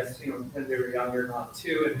things, I guess, you know, when they were younger, not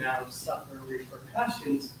too, and now suffering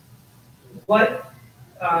repercussions. What,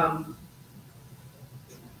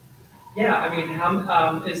 yeah, I mean,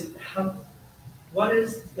 what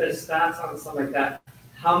is the stats on something like that?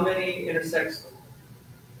 How many intersex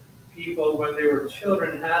people, when they were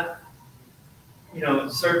children, had, you know,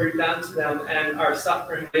 surgery done to them and are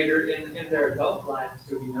suffering later in their adult lives?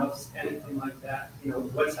 Do we know anything like that? You know,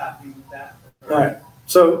 what's happening with that? All right.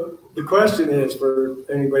 So the question is, for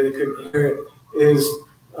anybody that couldn't hear it, is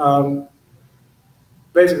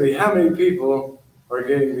basically how many people are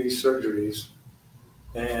getting these surgeries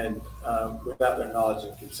and without their knowledge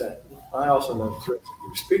and consent. I also know the threats that you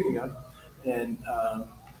were speaking of. And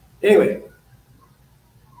anyway,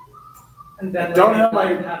 And then don't have my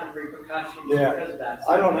having repercussions because of that.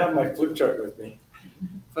 I don't have my flip chart with me.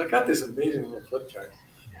 But I got this amazing little flip chart.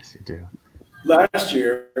 Yes, you do. Last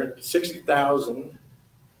year, 60,000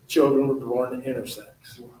 children were born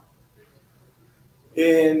intersex.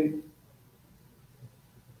 In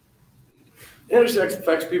intersex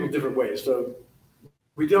affects people different ways. So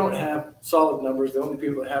we don't have solid numbers. The only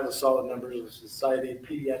people that have the solid numbers are the Society of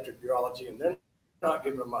Pediatric Urology, and they're not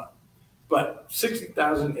giving them up. But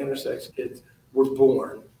 60,000 intersex kids were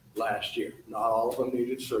born last year. Not all of them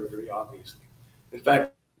needed surgery, obviously. In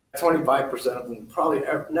fact, 25% of them probably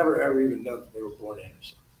never ever even know that they were born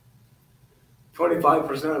intersex. 25%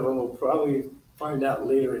 of them will probably find out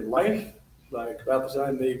later in life, like about the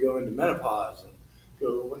time they go into menopause and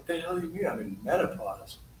go, what the hell do you mean I'm in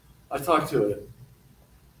menopause? I talked to a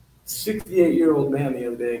 68-year-old man the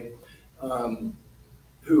other day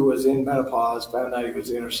who was in menopause, found out he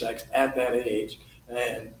was intersex at that age,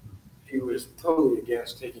 and he was totally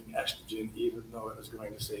against taking estrogen, even though it was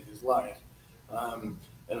going to save his life.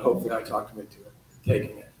 And hopefully I talked him into it,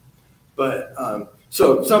 taking it. But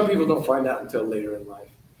so some people don't find out until later in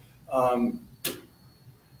life.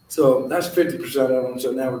 So that's 50% of them.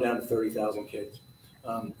 So now we're down to 30,000 kids.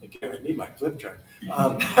 Again, I need my flip chart.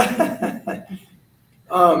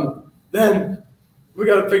 Then we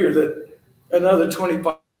got to figure that another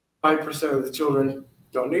 25% of the children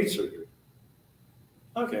don't need surgery.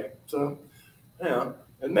 Okay, so You know,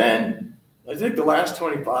 and then I take the last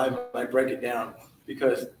 25 and I break it down,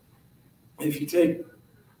 because if you take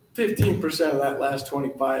 15% of that last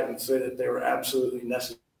 25 and say that they were absolutely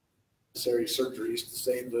necessary surgeries to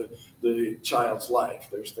save the child's life,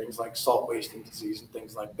 there's things like salt wasting disease and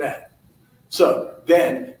things like that. So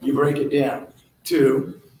then you break it down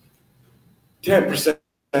to 10%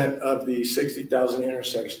 of the 60,000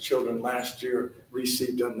 intersex children last year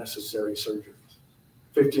received unnecessary surgeries.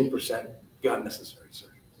 15% got necessary surgeries.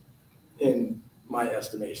 In my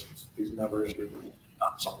estimations, these numbers are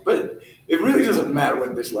not solid. But it really doesn't matter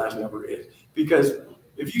what this last number is, because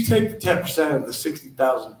if you take the 10% of the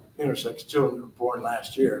 60,000 intersex children that were born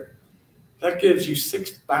last year, that gives you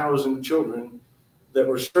 6,000 children that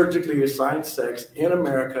were surgically assigned sex in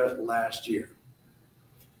America last year.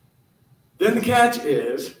 Then the catch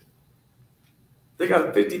is they got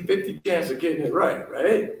a 50-50 chance of getting it right?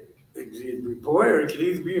 It could either be a boy or it could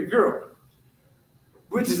either be a girl,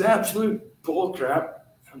 which is absolute bull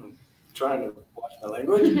crap. I'm trying to watch my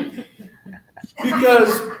language.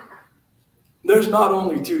 Because there's not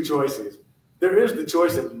only two choices. There is the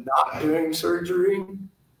choice of not doing surgery.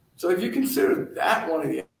 So if you consider that one of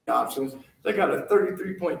the options, they got a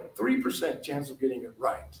 33.3% chance of getting it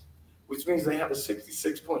right, which means they have a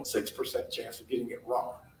 66.6% chance of getting it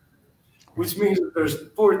wrong, which means that there's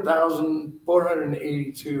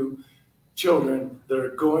 4,482 children that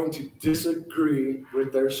are going to disagree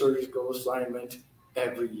with their surgical assignment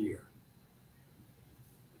every year.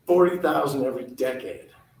 40,000 every decade.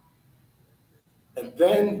 And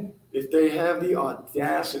then if they have the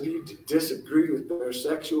audacity to disagree with their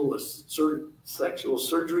sexual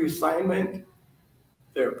surgery assignment,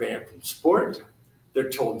 they're banned from sport. They're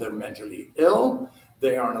told they're mentally ill.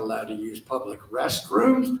 They aren't allowed to use public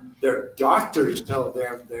restrooms. Their doctors tell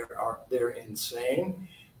them they're insane,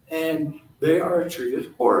 and they are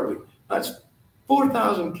treated horribly. That's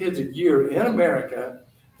 4,000 kids a year in America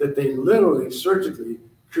that they literally surgically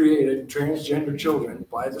created transgender children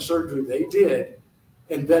by the surgery they did,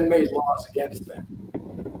 and then made laws against them.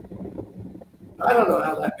 I don't know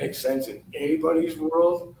how that makes sense in anybody's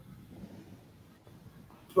world,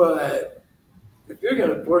 but if you're going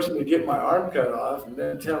to force me to get my arm cut off and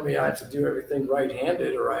then tell me I have to do everything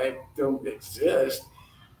right-handed or I don't exist,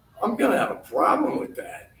 I'm going to have a problem with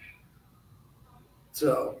that.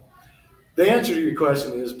 So the answer to your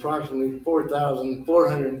question is approximately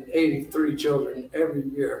 4,483 children every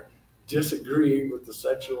year disagree with the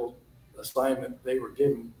sexual assignment they were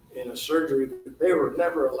given in a surgery that they were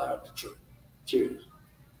never allowed to choose.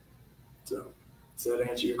 So does that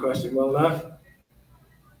answer your question well enough?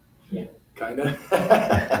 Yeah. Kind of.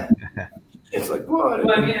 It's like, what?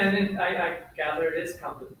 Well, I mean, and I gather it is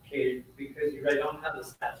complicated because you really don't have the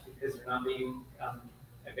stats because they're not being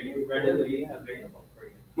readily available for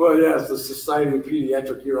you. Well, yes, the Society of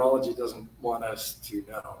Pediatric Urology doesn't want us to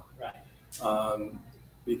know. Right.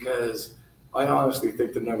 Because I honestly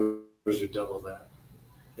think the numbers are double that,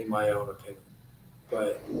 in my own opinion.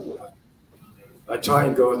 But I try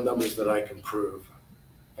and go with numbers that I can prove,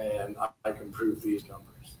 and I can prove these numbers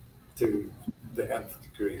to the nth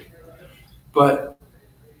degree. But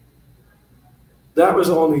that was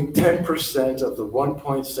only 10% of the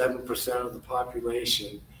 1.7% of the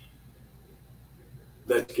population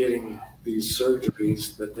that's getting these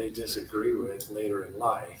surgeries that they disagree with later in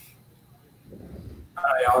life.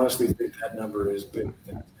 I honestly think that number is bigger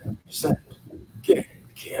than 10%.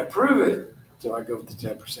 Can't prove it, so I go with the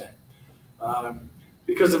 10%.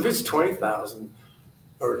 Because if it's 20,000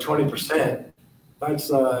 or 20%, that's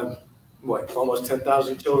almost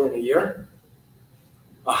 10,000 children a year,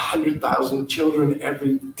 100,000 children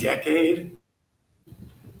every decade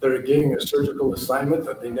that are getting a surgical assignment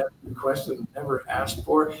that they never requested, never asked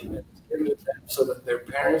for, and given to them so that their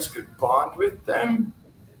parents could bond with them.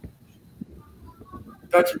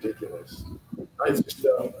 That's ridiculous. I just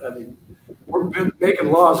don't. I mean, we're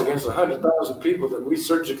making laws against 100,000 people that we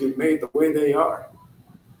surgically made the way they are.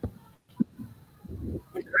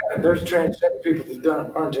 And there's transgender people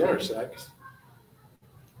that aren't intersex,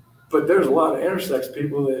 but there's a lot of intersex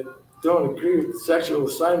people that don't agree with the sexual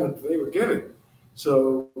assignment that they were given.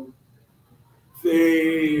 So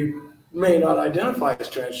they may not identify as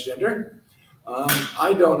transgender.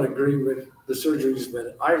 I don't agree with the surgeries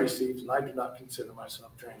that I received, and I do not consider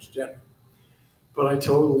myself transgender. But I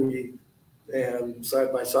totally am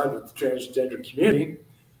side by side with the transgender community,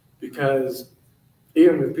 because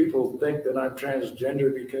even if people think that I'm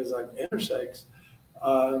transgender because I'm intersex,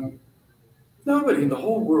 nobody in the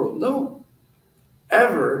whole world,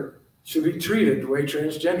 ever should be treated the way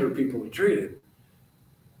transgender people are treated.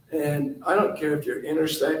 And I don't care if you're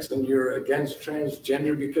intersex and you're against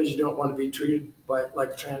transgender because you don't want to be treated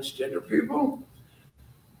like transgender people.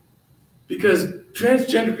 Because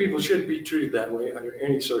transgender people shouldn't be treated that way under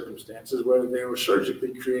any circumstances, whether they were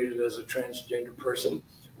surgically created as a transgender person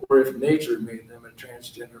or if nature made them a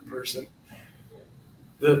transgender person.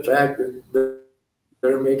 The fact that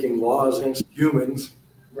they're making laws against humans,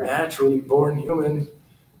 naturally born humans,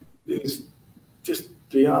 is just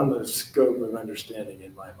beyond the scope of understanding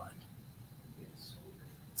in my mind.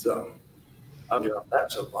 So I'll get off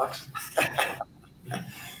that soapbox.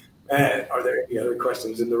 And are there any other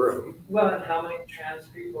questions in the room? Well, and how many trans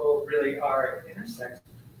people really are intersex?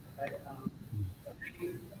 Right?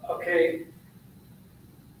 Okay,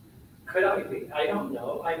 could I be? I don't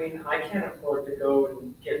know. I mean, I can't afford to go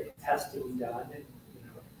and get testing done. And,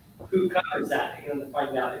 who covers that? To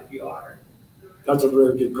find out if you are. That's a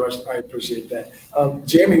really good question. I appreciate that.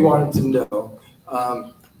 Jamie wanted to know,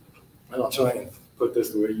 and I'll try and put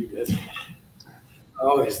this the way you did. I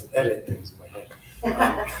always edit things in my head.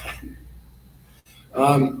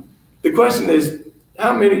 The question is,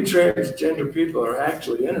 how many transgender people are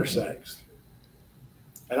actually intersex?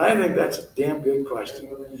 And I think that's a damn good question.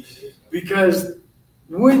 Because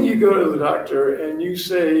when you go to the doctor and you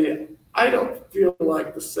say, I don't feel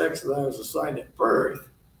like the sex that I was assigned at birth,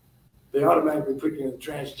 they automatically put you in the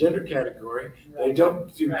transgender category. They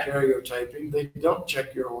don't do karyotyping. They don't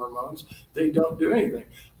check your hormones. They don't do anything.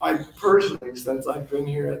 I personally, since I've been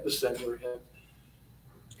here at the center, have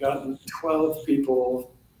gotten 12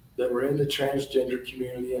 people that were in the transgender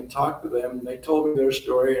community and talked to them. And they told me their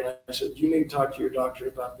story. And I said, you need to talk to your doctor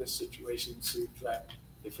about this situation and see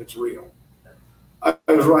if it's real. I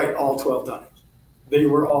was right all 12 times. They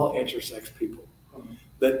were all intersex people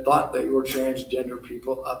that thought they were transgender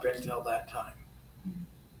people up until that time.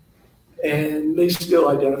 And they still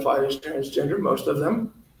identify as transgender, most of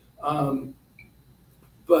them.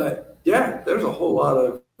 But yeah, there's a whole lot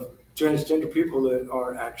of transgender people that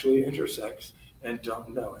are actually intersex and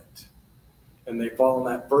don't know it. And they fall in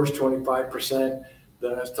that first 25%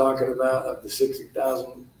 that I was talking about of the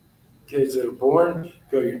 60,000 kids that are born,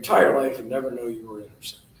 go your entire life and never know you were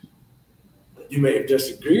intersex. You may have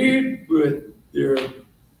disagreed with your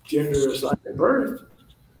gender assigned at birth,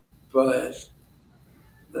 but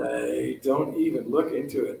they don't even look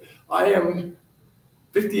into it. I am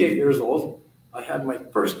 58 years old. I had my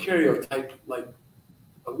first karyotype like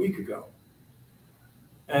a week ago.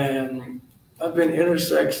 And I've been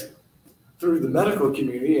intersex through the medical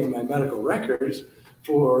community and my medical records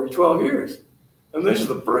for 12 years. And this is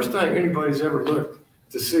the first time anybody's ever looked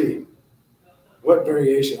to see what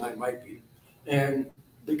variation I might be. And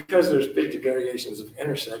because there's 50 variations of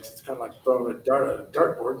intersex, it's kind of like throwing a dart at a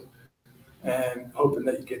dartboard and hoping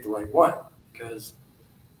that you get the right one, because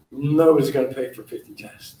nobody's going to pay for 50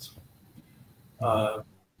 tests. The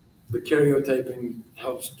karyotyping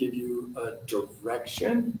helps give you a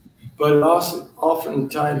direction, but it also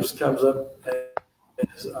oftentimes comes up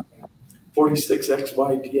as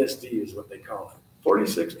 46XY-DSD is what they call it.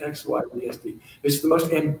 46XY-DSD. It's the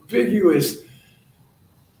most ambiguous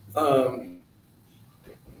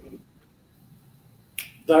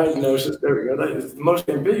diagnosis. There we go. That is the most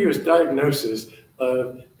ambiguous diagnosis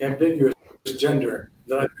of ambiguous gender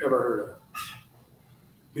that I've ever heard of.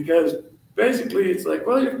 Because basically it's like,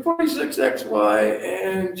 well, you're 46XY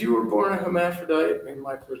and you were born a hermaphrodite in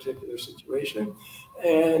my particular situation.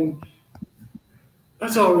 And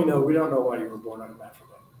that's all we know. We don't know why you were born a hermaphrodite.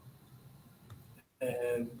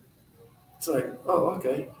 And it's like, oh,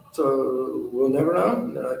 okay. So we'll never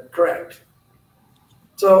know? Correct.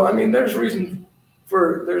 So, I mean, there's reason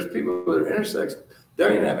there's people that are intersex, they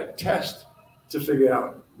don't even have a test to figure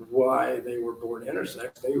out why they were born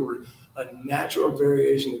intersex. They were a natural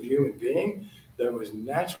variation of human being that was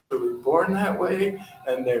naturally born that way,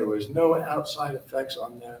 and there was no outside effects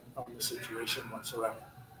on the situation whatsoever.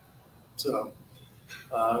 So,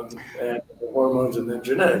 and the hormones and the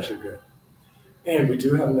genetics are good. And we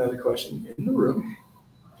do have another question in the room.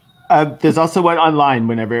 There's also one online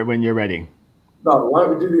when you're ready. No, why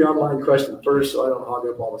don't we do the online question first so I don't hog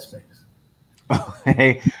up all the space?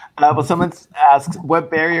 Okay. Well, someone asks, what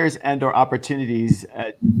barriers and or opportunities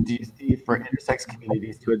do you see for intersex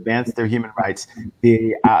communities to advance their human rights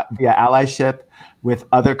via allyship with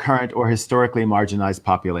other current or historically marginalized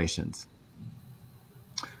populations?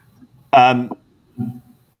 I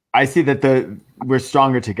see that we're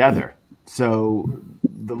stronger together. So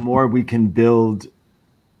the more we can build,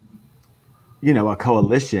 a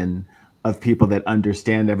coalition of people that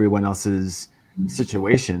understand everyone else's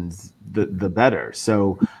situations, the better.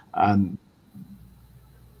 So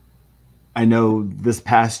I know this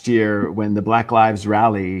past year when the Black Lives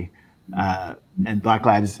Rally and Black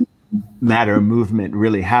Lives Matter movement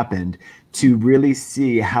really happened, to really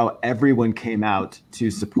see how everyone came out to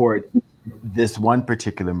support this one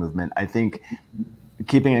particular movement. I think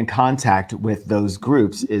keeping in contact with those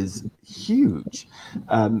groups is huge.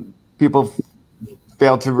 People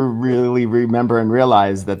fail to really remember and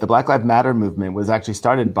realize that the Black Lives Matter movement was actually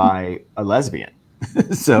started by a lesbian.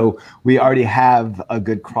 So we already have a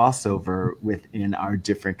good crossover within our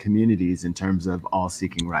different communities in terms of all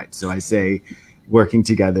seeking rights. So I say working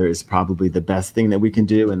together is probably the best thing that we can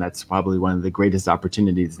do, and that's probably one of the greatest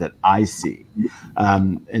opportunities that I see.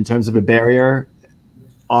 In terms of a barrier,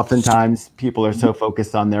 oftentimes people are so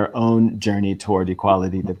focused on their own journey toward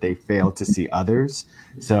equality that they fail to see others.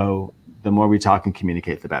 So the more we talk and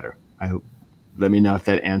communicate, the better. I hope. Let me know if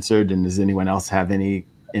that answered, and does anyone else have any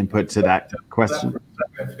input to that question?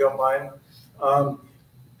 If you don't mind.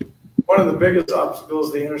 One of the biggest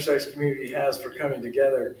obstacles the intersex community has for coming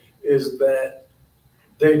together is that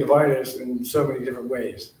they divide us in so many different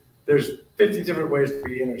ways. There's 50 different ways to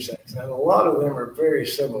be intersex, and a lot of them are very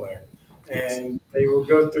similar. And they will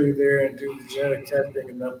go through there and do the genetic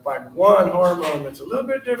testing, and they'll find one hormone that's a little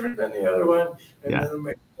bit different than the other one, and then they'll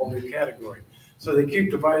make a whole new category. So they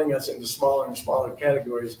keep dividing us into smaller and smaller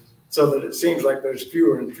categories so that it seems like there's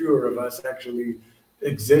fewer and fewer of us actually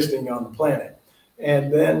existing on the planet.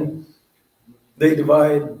 And then they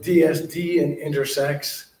divide DSD and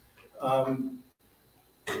intersex,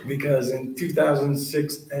 because in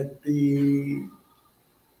 2006 at the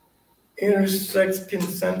Intersex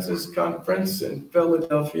Consensus Conference in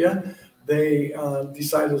Philadelphia, they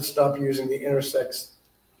decided to stop using the intersex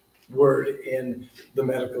word in the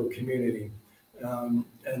medical community.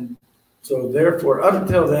 And so therefore, up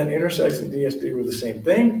until then, intersex and DSD were the same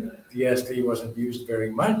thing. DSD wasn't used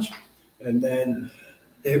very much. And then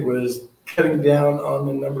it was cutting down on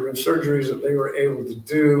the number of surgeries that they were able to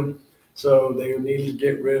do. So they needed to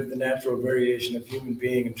get rid of the natural variation of human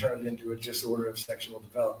being and turn it into a disorder of sexual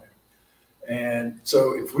development. And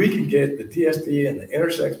so if we can get the DSD and the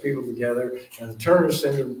intersex people together and the Turner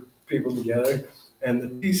syndrome people together and the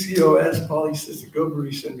PCOS, polycystic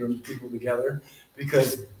ovary syndrome people together,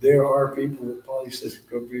 because there are people with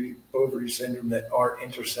polycystic ovary syndrome that are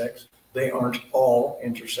intersex. They aren't all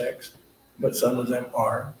intersex, but some of them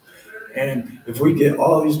are. And if we get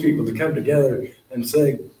all these people to come together and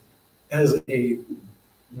say, as a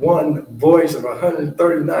one voice of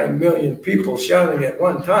 139 million people shouting at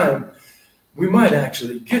one time, we might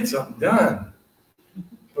actually get something done.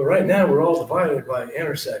 But right now we're all divided by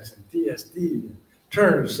intersex and DSD and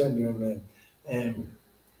Turner syndrome and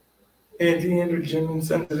anti-androgen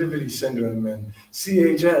sensitivity syndrome and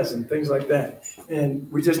CHS and things like that.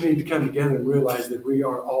 And we just need to come together and realize that we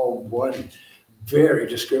are all one very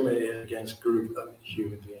discriminated against group of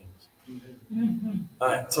human beings. All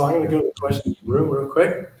right, so I'm going to go to the questions room real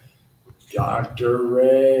quick. Dr.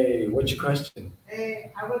 Ray, what's your question?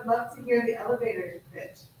 Hey, I would love to hear the elevator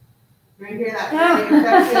pitch. You want to hear that?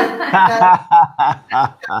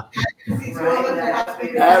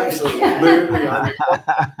 Absolutely.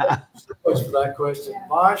 So much for that question.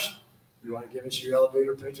 Vash, you want to give us your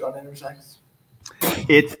elevator pitch on intersex?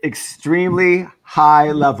 It's extremely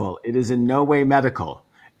high level. It is in no way medical.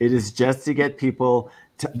 It is just to get people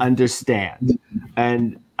to understand.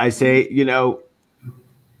 And I say, you know,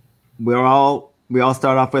 we all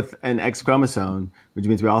start off with an X chromosome, which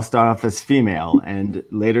means we all start off as female. And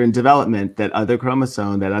later in development, that other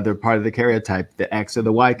chromosome, that other part of the karyotype, the X or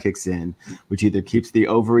the Y kicks in, which either keeps the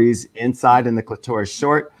ovaries inside and the clitoris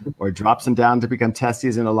short or drops them down to become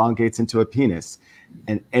testes and elongates into a penis.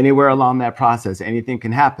 And anywhere along that process, anything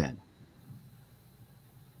can happen.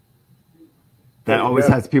 That always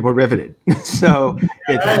has people riveted. So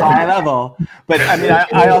it's high level. But I mean,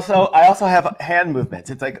 I also have hand movements.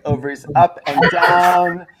 It's like ovaries up and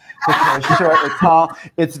down, short or tall.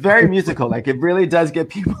 It's very musical. Like it really does get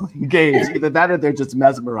people engaged. Either that or they're just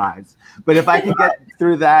mesmerized. But if I can get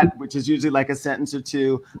through that, which is usually like a sentence or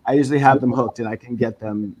two, I usually have them hooked and I can get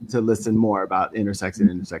them to listen more about intersex and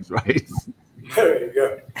intersex rights. There you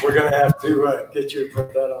go. We're going to have to get you to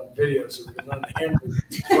put that on video so we can run the hand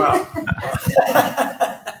movements as well.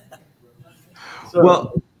 So,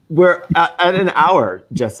 well, we're at an hour,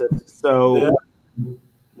 Jesf. So yeah,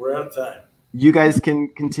 we're out of time. You guys can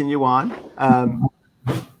continue on. Are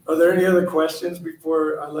there any other questions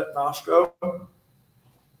before I let Vash go?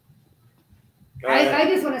 I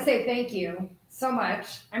just want to say thank you so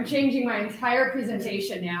much. I'm changing my entire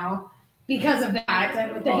presentation now because of that.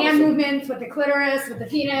 And with the hand movements, with the clitoris, with the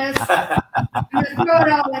penis. I'm going to throw it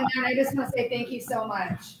all in there. And I just want to say thank you so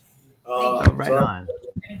much. Right on.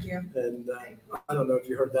 Thank you. And I don't know if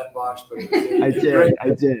you heard that, Vash, but I did.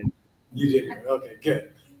 I did. You did. Okay,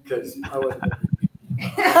 good. Because I wasn't.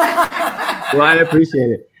 Well, I appreciate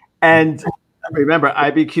it. And remember,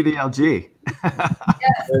 IBQDLG.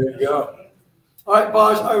 There you go. All right,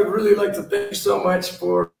 Vash, I would really like to thank you so much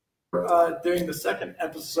for doing the second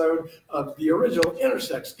episode of the original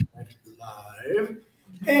Intersex Connect Live.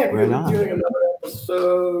 And we'll be doing another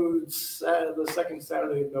episode the second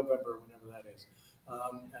Saturday of November, whenever that is.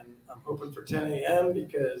 And I'm hoping for 10 a.m.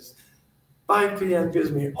 because 5 p.m. gives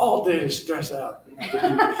me all day to stress out. I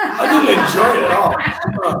didn't enjoy it at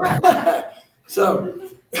all. So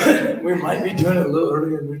we might be doing it a little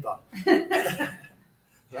earlier than we thought.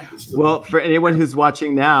 Well, for anyone who's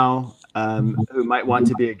watching now, who might want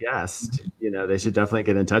to be a guest, they should definitely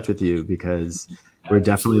get in touch with you because we're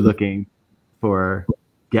definitely looking for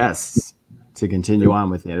guests to continue on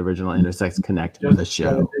with the original Intersex Connect the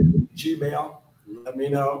show. Gmail, let me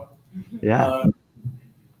know. Yeah.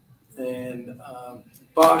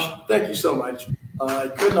 Vash, thank you so much. I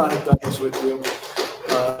could not have done this with you.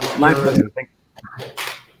 My pleasure.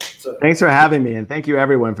 Thanks for having me, and thank you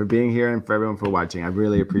everyone for being here and for everyone for watching. I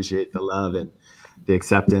really appreciate the love and the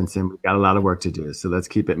acceptance, and we've got a lot of work to do, so let's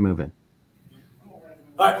keep it moving. All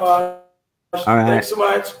right, Vash. All right. Thanks so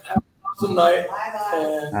much. Have an awesome night,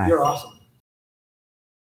 and you're awesome.